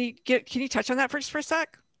too. Can you touch on that for a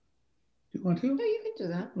sec? You want to? No, you can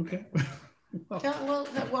do that. Okay. Well,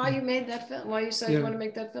 why you made that film? Why you say you want to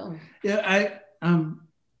make that film? Yeah,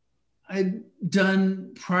 I'd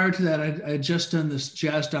done, prior to that, I had just done this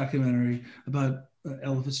jazz documentary about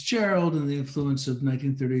Ella Fitzgerald and the influence of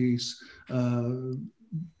 1930s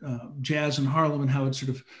jazz in Harlem and how it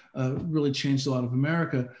sort of really changed a lot of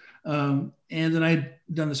America. And then I'd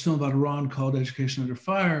done this film about Iran called Education Under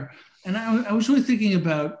Fire. And I was really thinking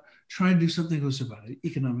about trying to do something that was about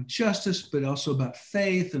economic justice, but also about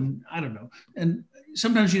faith. And I don't know. And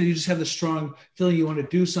sometimes, you just have this strong feeling you want to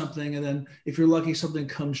do something. And then if you're lucky, something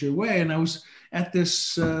comes your way. And I was at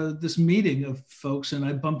this meeting of folks, and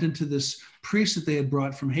I bumped into this priest that they had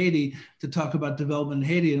brought from Haiti to talk about development in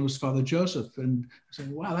Haiti. And it was Father Joseph. And I said,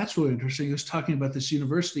 wow, that's really interesting. He was talking about this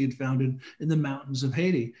university he'd founded in the mountains of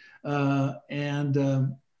Haiti.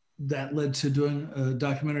 That led to doing a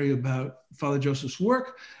documentary about Father Joseph's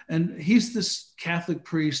work. And he's this Catholic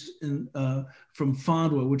priest from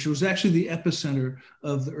Fondwa, which was actually the epicenter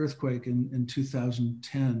of the earthquake in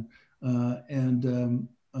 2010.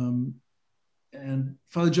 And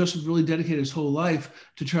Father Joseph really dedicated his whole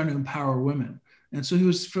life to trying to empower women. And so he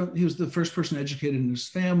was the first person educated in his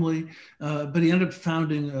family, but he ended up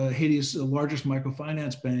founding Haiti's largest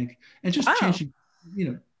microfinance bank and just changing,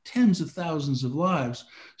 tens of thousands of lives.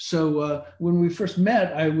 So when we first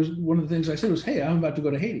met, one of the things I said was, "Hey, I'm about to go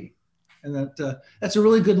to Haiti," and that's a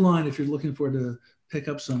really good line if you're looking for to pick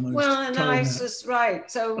up someone. Well, and then I just right.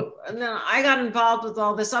 So and then I got involved with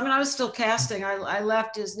all this. I mean, I was still casting. I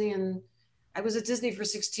left Disney and I was at Disney for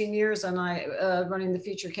 16 years, and I running the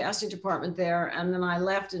feature casting department there. And then I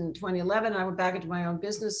left in 2011. I went back into my own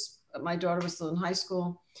business. My daughter was still in high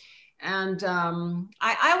school. And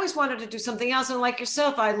I always wanted to do something else. And like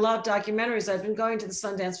yourself, I love documentaries. I've been going to the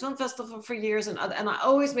Sundance Film Festival for years. And I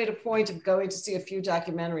always made a point of going to see a few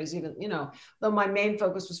documentaries, even, though my main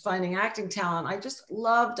focus was finding acting talent. I just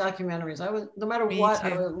love documentaries. No matter what,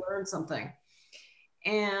 I would learn something.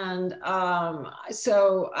 And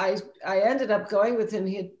so I ended up going with him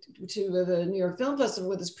to the New York Film Festival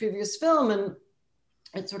with his previous film. And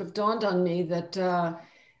it sort of dawned on me that,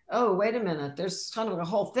 oh, wait a minute, there's kind of a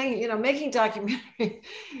whole thing, making documentary,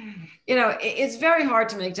 it's very hard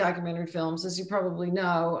to make documentary films, as you probably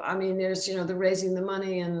know. I mean, there's, the raising the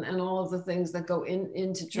money and all of the things that go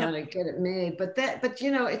into trying to get it made. But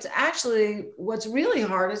it's actually, what's really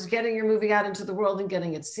hard is getting your movie out into the world and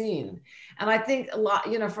getting it seen. And I think a lot,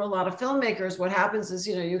 for a lot of filmmakers, what happens is,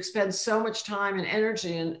 you expend so much time and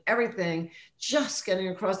energy and everything just getting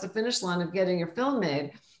across the finish line of getting your film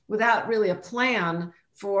made without really a plan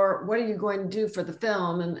for what are you going to do for the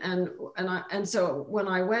film. And so when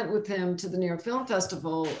I went with him to the New York Film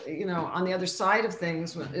Festival, on the other side of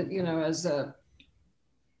things, as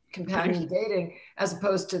companion dating, as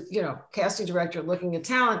opposed to, casting director looking at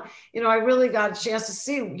talent. I really got a chance to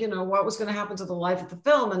see, what was going to happen to the life of the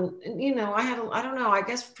film. And I don't know, I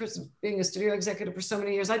guess for being a studio executive for so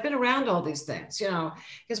many years, I've been around all these things,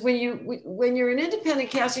 because when you're an independent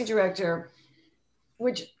casting director,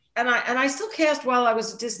 and I still cast while I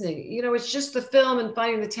was at Disney. It's just the film and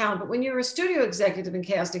finding the talent. But when you're a studio executive in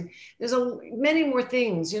casting, there's many more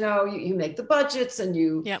things. You make the budgets, and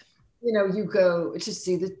you go to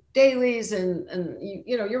see the dailies, and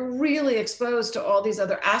you're really exposed to all these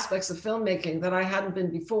other aspects of filmmaking that I hadn't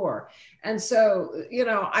been before. And so,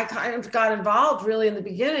 I kind of got involved really in the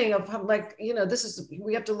beginning of like,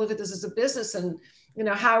 we have to look at this as a business, and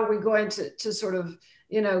how are we going to sort of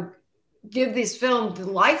give these films the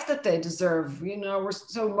life that they deserve. We're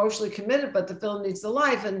so emotionally committed, but the film needs the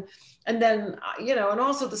life. And then, and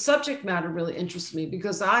also the subject matter really interests me,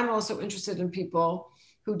 because I'm also interested in people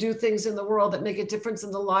who do things in the world that make a difference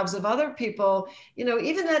in the lives of other people,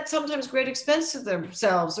 even at sometimes great expense to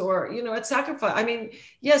themselves, or, at sacrifice. I mean,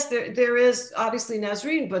 yes, there is obviously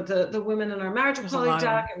Nasreen, but the Women in Our Marriage Equality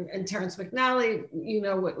doc, and Terrence McNally,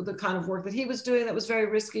 the kind of work that he was doing that was very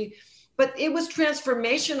risky. But it was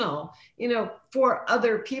transformational, for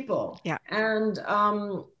other people. Yeah. And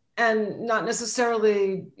not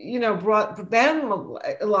necessarily, brought them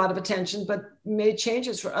a lot of attention, but made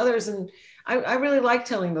changes for others. And I really like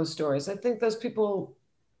telling those stories. I think those people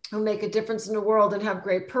who make a difference in the world and have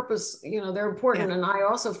great purpose, they're important. Yeah. And I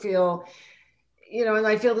also feel, and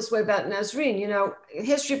I feel this way about Nasreen,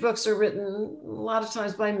 history books are written a lot of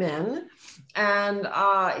times by men, and,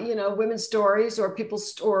 women's stories, or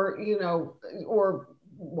people's, or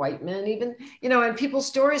white men even, and people's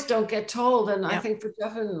stories don't get told. And I think for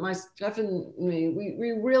Jeff and me,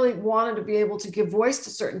 we really wanted to be able to give voice to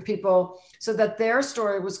certain people so that their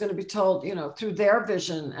story was going to be told, through their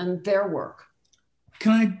vision and their work.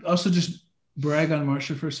 Can I also just brag on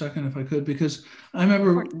Marcia for a second, if I could? Because I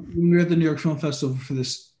remember when we were at the New York Film Festival for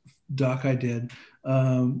this doc I did,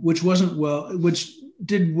 which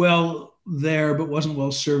did well there, but wasn't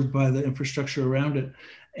well served by the infrastructure around it.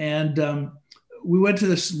 And we went to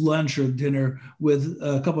this lunch or dinner with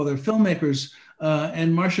a couple other filmmakers,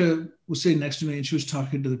 and Marcia was sitting next to me, and she was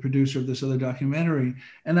talking to the producer of this other documentary.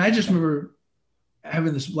 And I just remember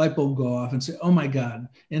having this light bulb go off and say, oh my God,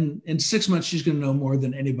 in 6 months, she's going to know more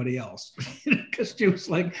than anybody else. Because she was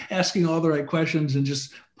like asking all the right questions and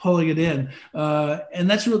just pulling it in. And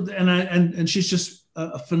that's real. And she's just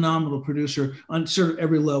a phenomenal producer on sort of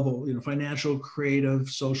every level, financial, creative,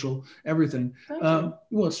 social, everything. Well,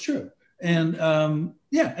 it's true. And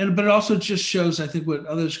but it also just shows, I think, what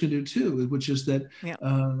others can do too, which is that,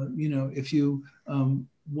 if you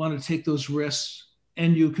want to take those risks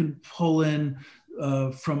and you can pull in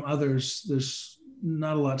from others, there's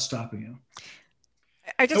not a lot stopping you.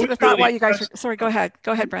 I just had a thought while you guys were, sorry, go ahead,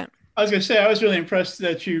 Brent. I was going to say, I was really impressed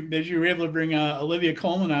that you were able to bring Olivia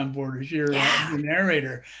Colman on board as your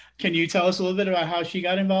narrator. Can you tell us a little bit about how she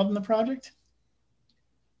got involved in the project?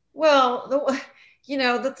 Well,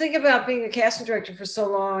 the thing about being a casting director for so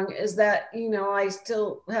long is that, I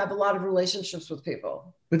still have a lot of relationships with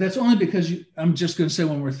people. But that's only because I'm just going to say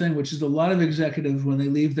one more thing, which is a lot of executives, when they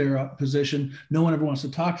leave their position, no one ever wants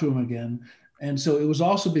to talk to them again. And so it was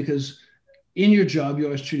also because in your job, you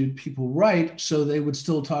always treated people right, so they would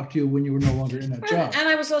still talk to you when you were no longer in that job. And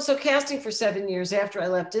I was also casting for 7 years after I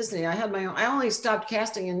left Disney. I had my own. I only stopped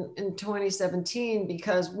casting in 2017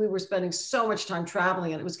 because we were spending so much time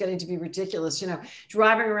traveling, and it was getting to be ridiculous.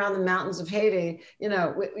 Driving around the mountains of Haiti, with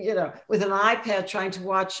an iPad trying to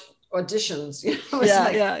watch auditions.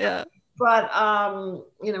 Yeah. But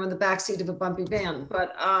in the backseat of a bumpy van.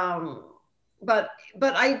 But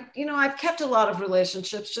I've kept a lot of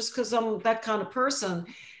relationships just because I'm that kind of person.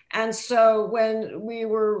 And so when we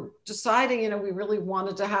were deciding, we really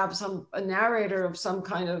wanted to have a narrator of some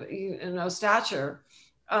kind of, stature.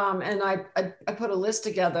 And I put a list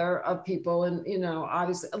together of people, and,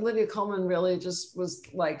 obviously Olivia Colman really just was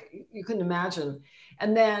like, you couldn't imagine.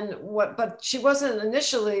 And then but she wasn't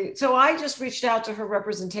initially, so I just reached out to her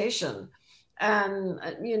representation. And,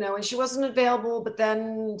 and she wasn't available, but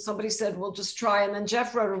then somebody said, we'll just try. And then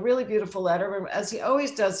Jeff wrote a really beautiful letter, as he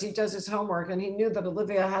always does. He does his homework, and he knew that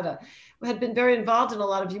Olivia had been very involved in a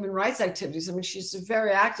lot of human rights activities. I mean, she's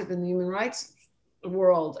very active in the human rights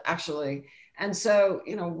world, actually. And so,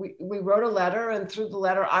 we wrote a letter, and through the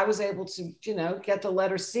letter, I was able to, get the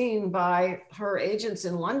letter seen by her agents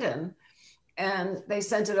in London. And they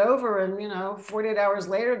sent it over, and 48 hours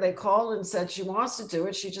later, they called and said she wants to do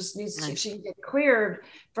it. She just needs to, she can get cleared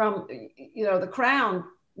from, the Crown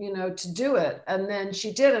to do it. And then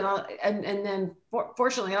she did it. And then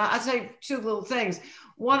fortunately, I'll tell you two little things.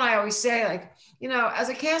 One, I always say, like, as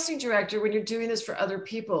a casting director, when you're doing this for other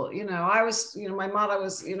people, I was, my motto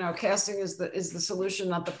was, casting is the solution,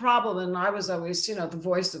 not the problem. And I was always, the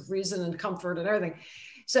voice of reason and comfort and everything.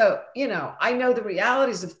 So, I know the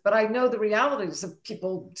realities but I know the realities of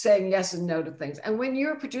people saying yes and no to things. And when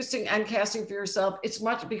you're producing and casting for yourself, it's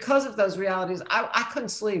much because of those realities. I couldn't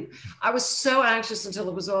sleep. I was so anxious until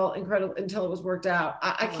it was all incredible, until it was worked out.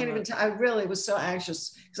 I can't even tell. I really was so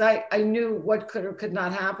anxious because I knew what could or could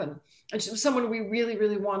not happen. And she was someone we really,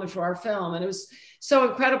 really wanted for our film. And it was so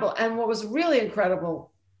incredible. And what was really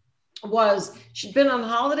incredible was she'd been on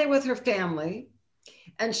holiday with her family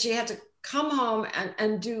and she had to come home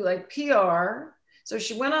and do like PR. So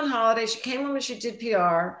she went on holiday, she came home and she did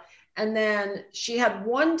PR. And then she had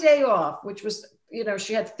one day off, which was,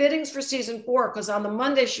 she had fittings for season 4 because on the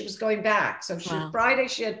Monday she was going back. So Friday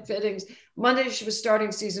she had fittings. Monday she was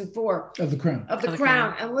starting season 4 of The Crown. Of The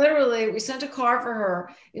Crown. And literally we sent a car for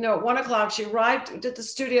her, at 1 o'clock. She arrived at the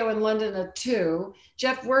studio in London at 2.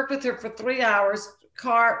 Jeff worked with her for 3 hours.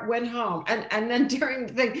 Car, went home, and then during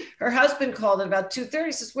the thing, her husband called at about 2:30.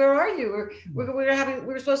 He says, "Where are you? We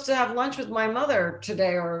were supposed to have lunch with my mother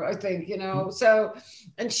today, or I think, So,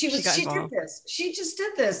 and she did this. She just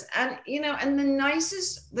did this, and and the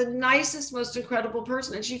nicest, most incredible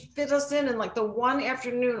person, and she fit us in like the one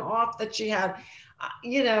afternoon off that she had.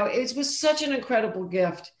 It was such an incredible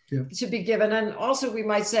gift to be given, and also we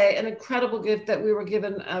might say an incredible gift that we were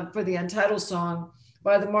given for the Untitled song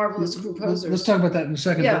by the Marvelous Composers. Let's talk about that in a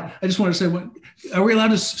second. Yeah. I just want to say, are we allowed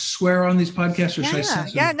to swear on these podcasts, or should I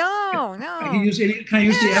censor? Yeah, no. Can I use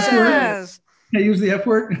the F word? Can I use the F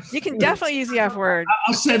word? You can definitely use the F word.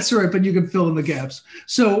 I'll censor it, but you can fill in the gaps.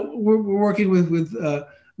 So we're working with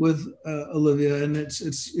Olivia, and it's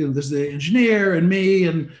there's the engineer and me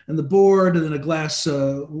and the board, and then a glass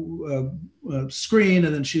screen,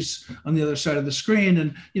 and then she's on the other side of the screen,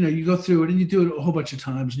 and you go through it and you do it a whole bunch of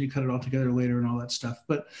times and you cut it all together later and all that stuff.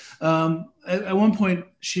 But at one point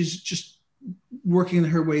she's just working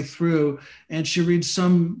her way through, and she reads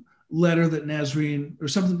some letter that Nazreen, or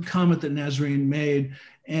something, comment that Nazreen made,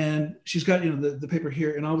 and she's got the paper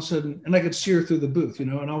here, and all of a sudden, and I could see her through the booth,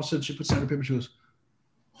 and all of a sudden she puts down her paper, she goes,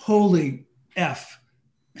 "Holy F,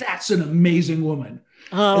 that's an amazing woman."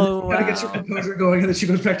 Oh, and gets her composer going, and then she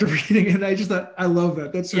goes back to reading. And I just thought, I love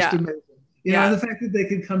that. That's just amazing. The fact that they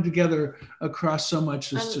can come together across so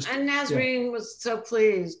much is just. And Nazreen was so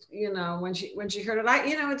pleased, when she heard it.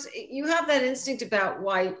 It's you have that instinct about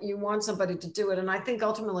why you want somebody to do it, and I think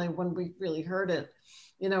ultimately when we really heard it,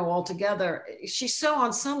 all together, she's so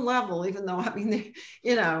on some level, even though,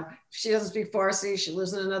 she doesn't speak Farsi, she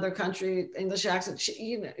lives in another country, English accent,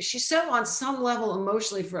 she's so on some level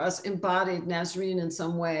emotionally for us embodied Nazreen in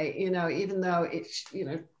some way, even though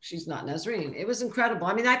she's not Nazreen. It was incredible.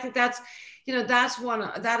 I think that's,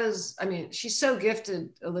 she's so gifted,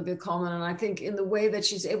 Olivia Colman. And I think in the way that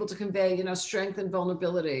she's able to convey, strength and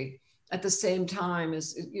vulnerability at the same time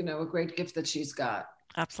is, a great gift that she's got.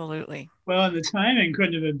 Absolutely. Well, and the timing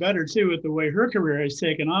couldn't have been better too, with the way her career has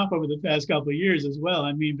taken off over the past couple of years as well.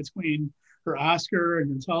 Between her Oscar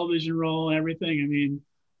and her television role and everything,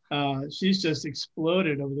 she's just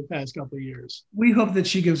exploded over the past couple of years. We hope that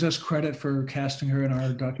she gives us credit for casting her in our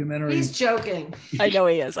documentary. He's joking. I know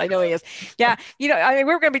he is. Yeah.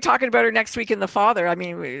 We're going to be talking about her next week in The Father.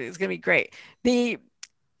 It's going to be great.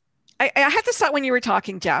 I had this thought when you were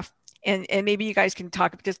talking, Jeff, and maybe you guys can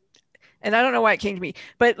talk just. And I don't know why it came to me,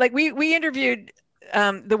 but like we interviewed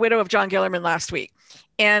the widow of John Gillerman last week.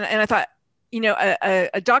 And I thought,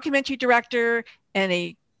 a documentary director and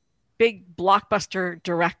a big blockbuster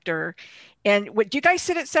director. And do you guys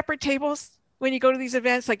sit at separate tables when you go to these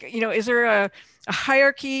events? Like, is there a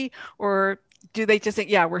hierarchy, or do they just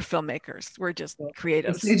think, we're filmmakers, we're just creatives?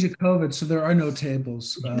 It's the age of COVID, so there are no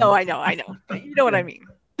tables. No, I know. But you know what I mean?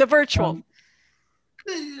 The virtual.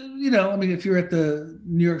 If you're at the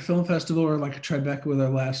New York Film Festival, or like a Tribeca with our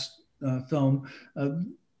last film,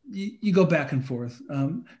 you go back and forth.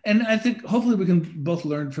 And I think hopefully we can both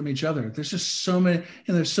learn from each other. There's just so many,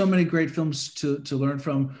 there's so many great films to learn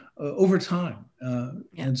from over time.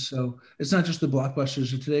 And so it's not just the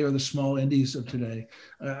blockbusters of today or the small indies of today.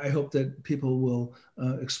 I hope that people will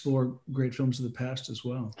explore great films of the past as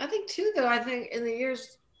well. I think too, though, in the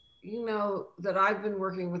years, that I've been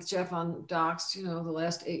working with Jeff on docs, the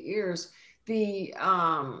last 8 years, the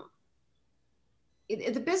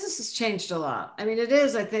business has changed a lot. It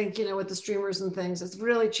is, I think, with the streamers and things, it's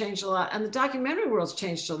really changed a lot. And the documentary world's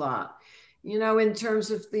changed a lot, in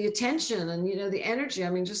terms of the attention and, the energy.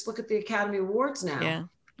 Just look at the Academy Awards now.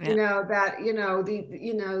 You know, that, you know,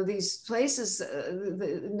 these places,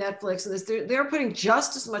 the Netflix and this, they're putting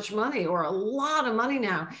just as much money, or a lot of money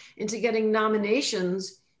now, into getting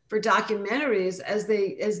nominations for documentaries as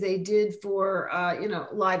they did for you know,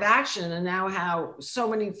 live action. And now how so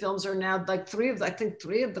many films are now, like I think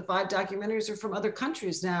three of the 5 documentaries are from other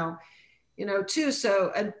countries now, you know, too.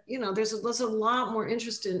 So, and you know, there's a lot more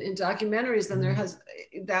interest in documentaries than there has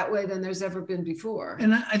that way than there's ever been before.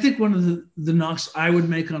 And I think one of the knocks I would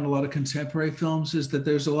make on a lot of contemporary films is that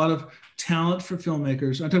there's a lot of talent for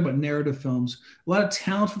filmmakers. I'm talking about narrative films, a lot of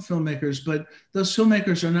talent for filmmakers, but those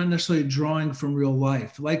filmmakers are not necessarily drawing from real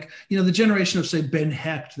life. Like, you know, the generation of, say, Ben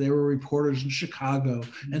Hecht, they were reporters in Chicago.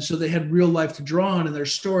 And so they had real life to draw on, and their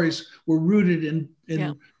stories were rooted in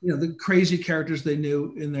you know, the crazy characters they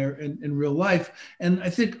knew in real life. And I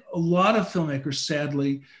think a lot of filmmakers,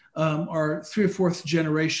 sadly, are 3rd or 4th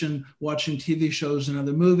generation watching TV shows and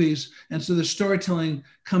other movies. And so the storytelling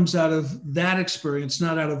comes out of that experience,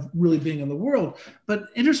 not out of really being in the world. But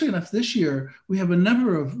interesting enough, this year, we have a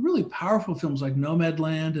number of really powerful films like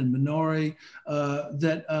Nomadland and Minori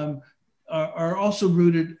that are also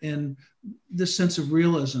rooted in this sense of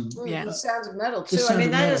realism. Yeah. The Sound of Metal too. I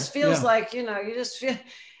mean, that just feels like, you know, you just feel,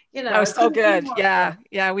 you know. That was so good. Yeah.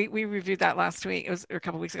 Yeah. We reviewed that last week. It was a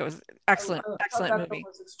couple of weeks ago. It was excellent. Excellent movie.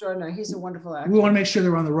 Was extraordinary. He's a wonderful actor. We want to make sure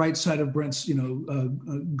they're on the right side of Brent's, you know,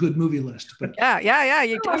 good movie list. But yeah.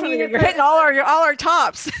 You definitely, you're hitting all our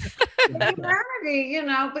tops. Humanity, you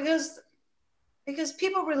know, because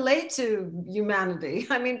people relate to humanity.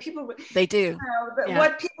 I mean, they do. You know,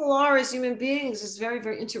 what people are as human beings is very,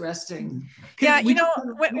 very interesting. You know,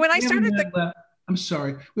 when I started I'm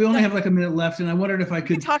sorry, we only have like a minute left, and I wondered if I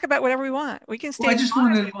could talk about whatever we want. We can stay. Well, I just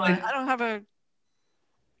wanted,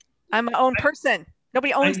 I'm my own person.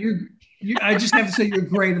 Nobody owns I just have to say you're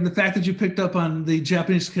great, and the fact that you picked up on the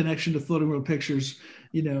Japanese connection to Floating World Pictures,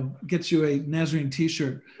 you know, gets you a Nazarene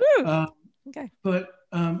T-shirt. Okay. But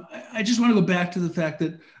I just want to go back to the fact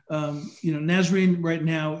that, you know, Nazarene right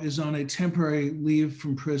now is on a temporary leave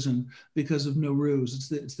from prison because of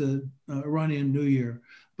Nowruz. It's the Iranian New Year.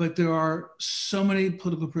 But there are so many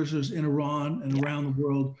political prisoners in Iran and around the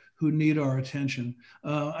world who need our attention.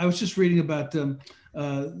 I was just reading about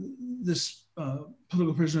this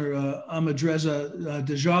political prisoner, Ahmadreza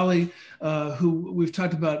Dajali, who we've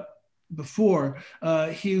talked about before.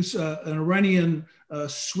 He's an Iranian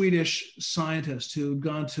Swedish scientist who had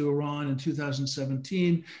gone to Iran in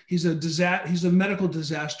 2017. He's a medical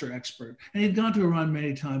disaster expert, and he'd gone to Iran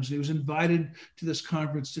many times. And he was invited to this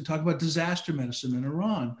conference to talk about disaster medicine in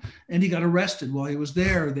Iran, and he got arrested while he was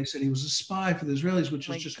there. They said he was a spy for the Israelis, which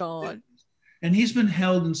is just God. And he's been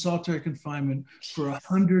held in solitary confinement for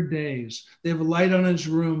 100 days. They have a light on his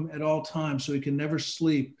room at all times, so he can never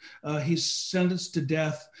sleep. He's sentenced to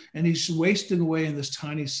death, and he's wasting away in this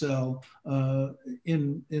tiny cell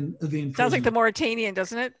in Evin prison. Sounds like the Mauritanian,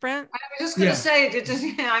 doesn't it, Brent? I was just going to say,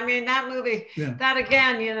 I mean, that movie, that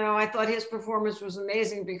again, you know, I thought his performance was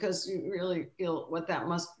amazing, because you really feel what that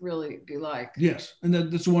must really be like. Yes, and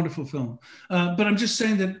that's a wonderful film. But I'm just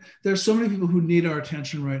saying that there's so many people who need our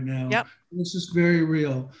attention right now. Yep. This is very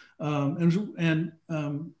real. And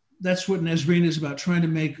that's what Nazarene is about, trying to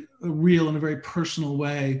make real in a very personal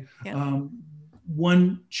way.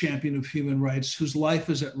 One champion of human rights whose life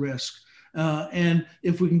is at risk. And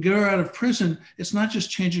if we can get her out of prison, it's not just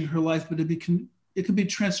changing her life, but it can be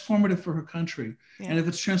transformative for her country. And if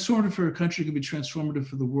it's transformative for her country, it can be transformative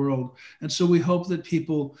for the world. And so we hope that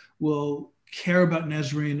people will care about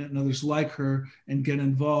Nazarene and others like her and get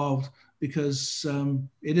involved, because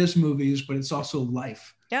it is movies, but it's also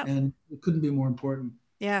life. Yeah. And it couldn't be more important.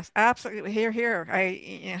 Yes, absolutely. Here.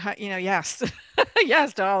 Yes,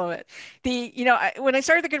 yes to all of it. When I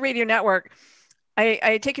started the Good Radio Network, I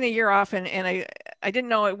had taken a year off, and I didn't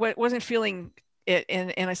know it, wasn't feeling it.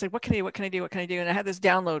 And I said, what can I do? And I had this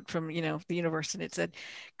download from, the universe, and it said,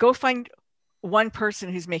 go find one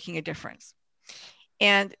person who's making a difference.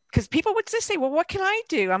 And because people would just say, well, what can I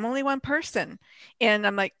do? I'm only one person. And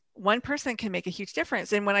I'm like, one person can make a huge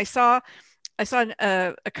difference. And when I saw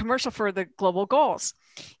a commercial for the global goals,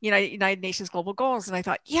 United Nations global goals. And I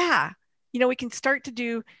thought, we can start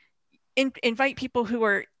to invite people who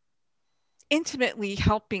are intimately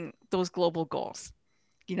helping those global goals.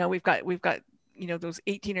 We've got those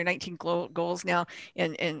 18 or 19 goals now.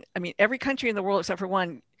 And I mean, every country in the world except for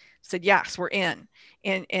one said, yes, we're in.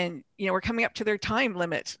 And we're coming up to their time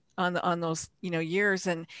limit on those, years.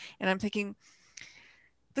 And I'm thinking,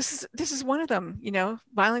 this is one of them,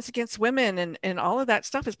 violence against women and all of that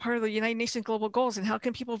stuff is part of the United Nations global goals. And how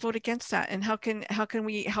can people vote against that? And how can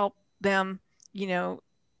we help them,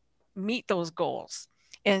 meet those goals?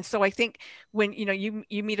 And so I think when, you know, you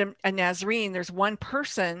meet a Nazarene, there's one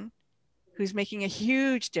person who's making a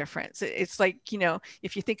huge difference. It's like, you know,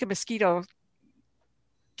 if you think a mosquito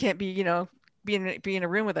can't be, you know, be in a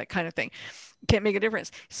room with that kind of thing, can't make a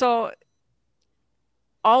difference. So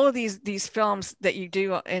all of these films that you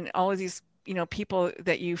do and all of these, you know, people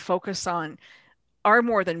that you focus on are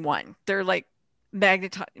more than one. They're like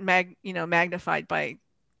magnified by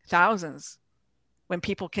thousands when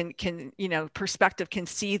people can, you know, perspective can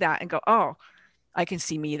see that and go, oh, I can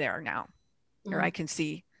see me there now, or I can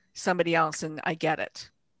see somebody else and I get it.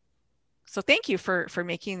 So thank you for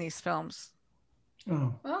making these films.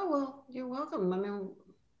 Oh, well, you're welcome. I mean,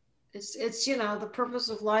 it's, you know, the purpose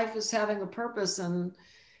of life is having a purpose. And,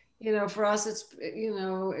 you know, for us, it's, you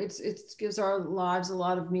know, it gives our lives a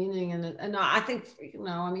lot of meaning. And I think, you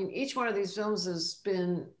know, I mean, each one of these films has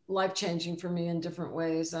been life-changing for me in different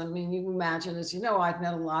ways. I mean, you can imagine, as you know, I've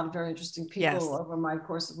met a lot of very interesting people over my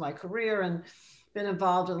course of my career and been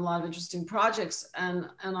involved in a lot of interesting projects. And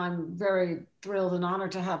I'm very thrilled and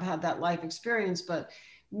honored to have had that life experience, but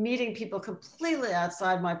meeting people completely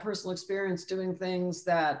outside my personal experience, doing things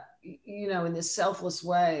that, you know, in this selfless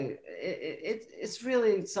way, it's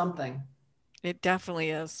really something. It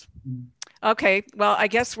definitely is. Okay, well, I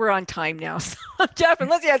guess we're on time now. So, Jeff,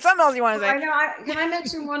 unless you had something else you want to say. I know. Can I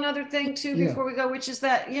mention one other thing too before we go, which is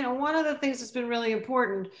that, you know, one of the things that's been really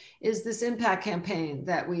important is this impact campaign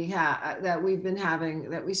that we've been having,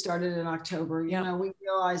 that we started in October. You know, we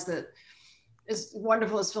realized that as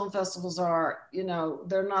wonderful as film festivals are, you know,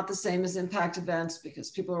 they're not the same as impact events because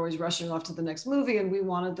people are always rushing off to the next movie. And we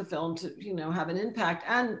wanted the film to, you know, have an impact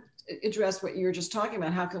and address what you were just talking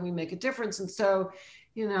about. How can we make a difference? And so,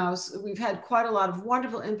 you know, so we've had quite a lot of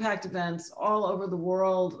wonderful impact events all over the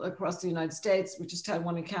world, across the United States. We just had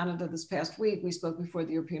one in Canada this past week. We spoke before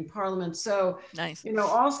the European Parliament. So, nice. You know,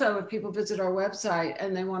 also if people visit our website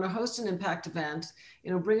and they want to host an impact event,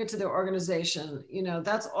 you know, bring it to their organization, you know,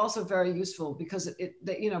 that's also very useful because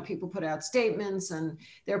you know, people put out statements and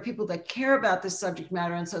there are people that care about this subject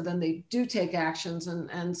matter. And so then they do take actions.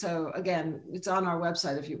 And so again, it's on our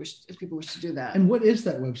website if people wish to do that. and what is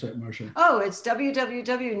that website, Marcia? Oh, it's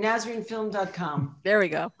www.nazarenefilm.com. There we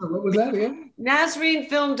go. What was that again?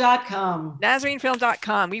 Nazarenefilm.com.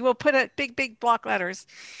 Nazarenefilm.com. We will put a big block letters.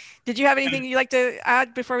 Did you have anything you'd like to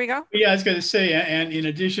add before we go? Yeah, I was going to say, and in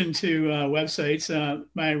addition to websites,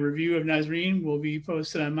 my review of Nazarene will be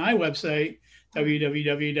posted on my website,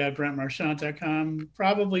 www.brentmarchant.com,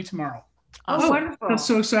 probably tomorrow. Oh, wonderful. That's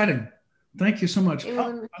so exciting. Thank you so much.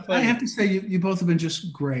 Oh, I have to say, you both have been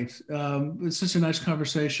just great. It's such a nice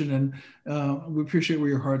conversation, and we appreciate where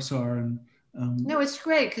your hearts are. And no, it's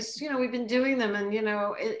great because, you know, we've been doing them and, you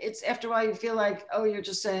know, it's after a while you feel like, oh, you're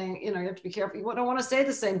just saying, you know, you have to be careful. You don't want to say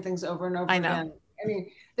the same things over and over again. I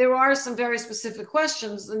mean, there are some very specific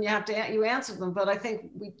questions and you answer them, but I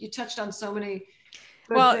think you touched on so many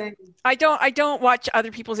good things. I don't watch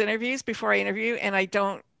other people's interviews before I interview, and I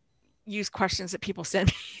don't use questions that people send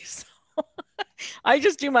me. So I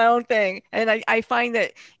just do my own thing. And I find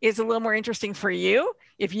that it's a little more interesting for you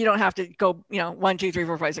if you don't have to go, you know, 1, 2, 3,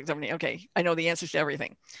 4, 5, 6, 7, 8. Okay, I know the answers to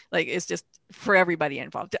everything. Like, it's just for everybody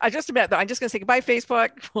involved. I'm just going to say goodbye,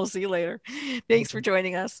 Facebook. We'll see you later. Thanks for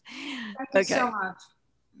joining us. Thank you so much.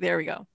 There we go.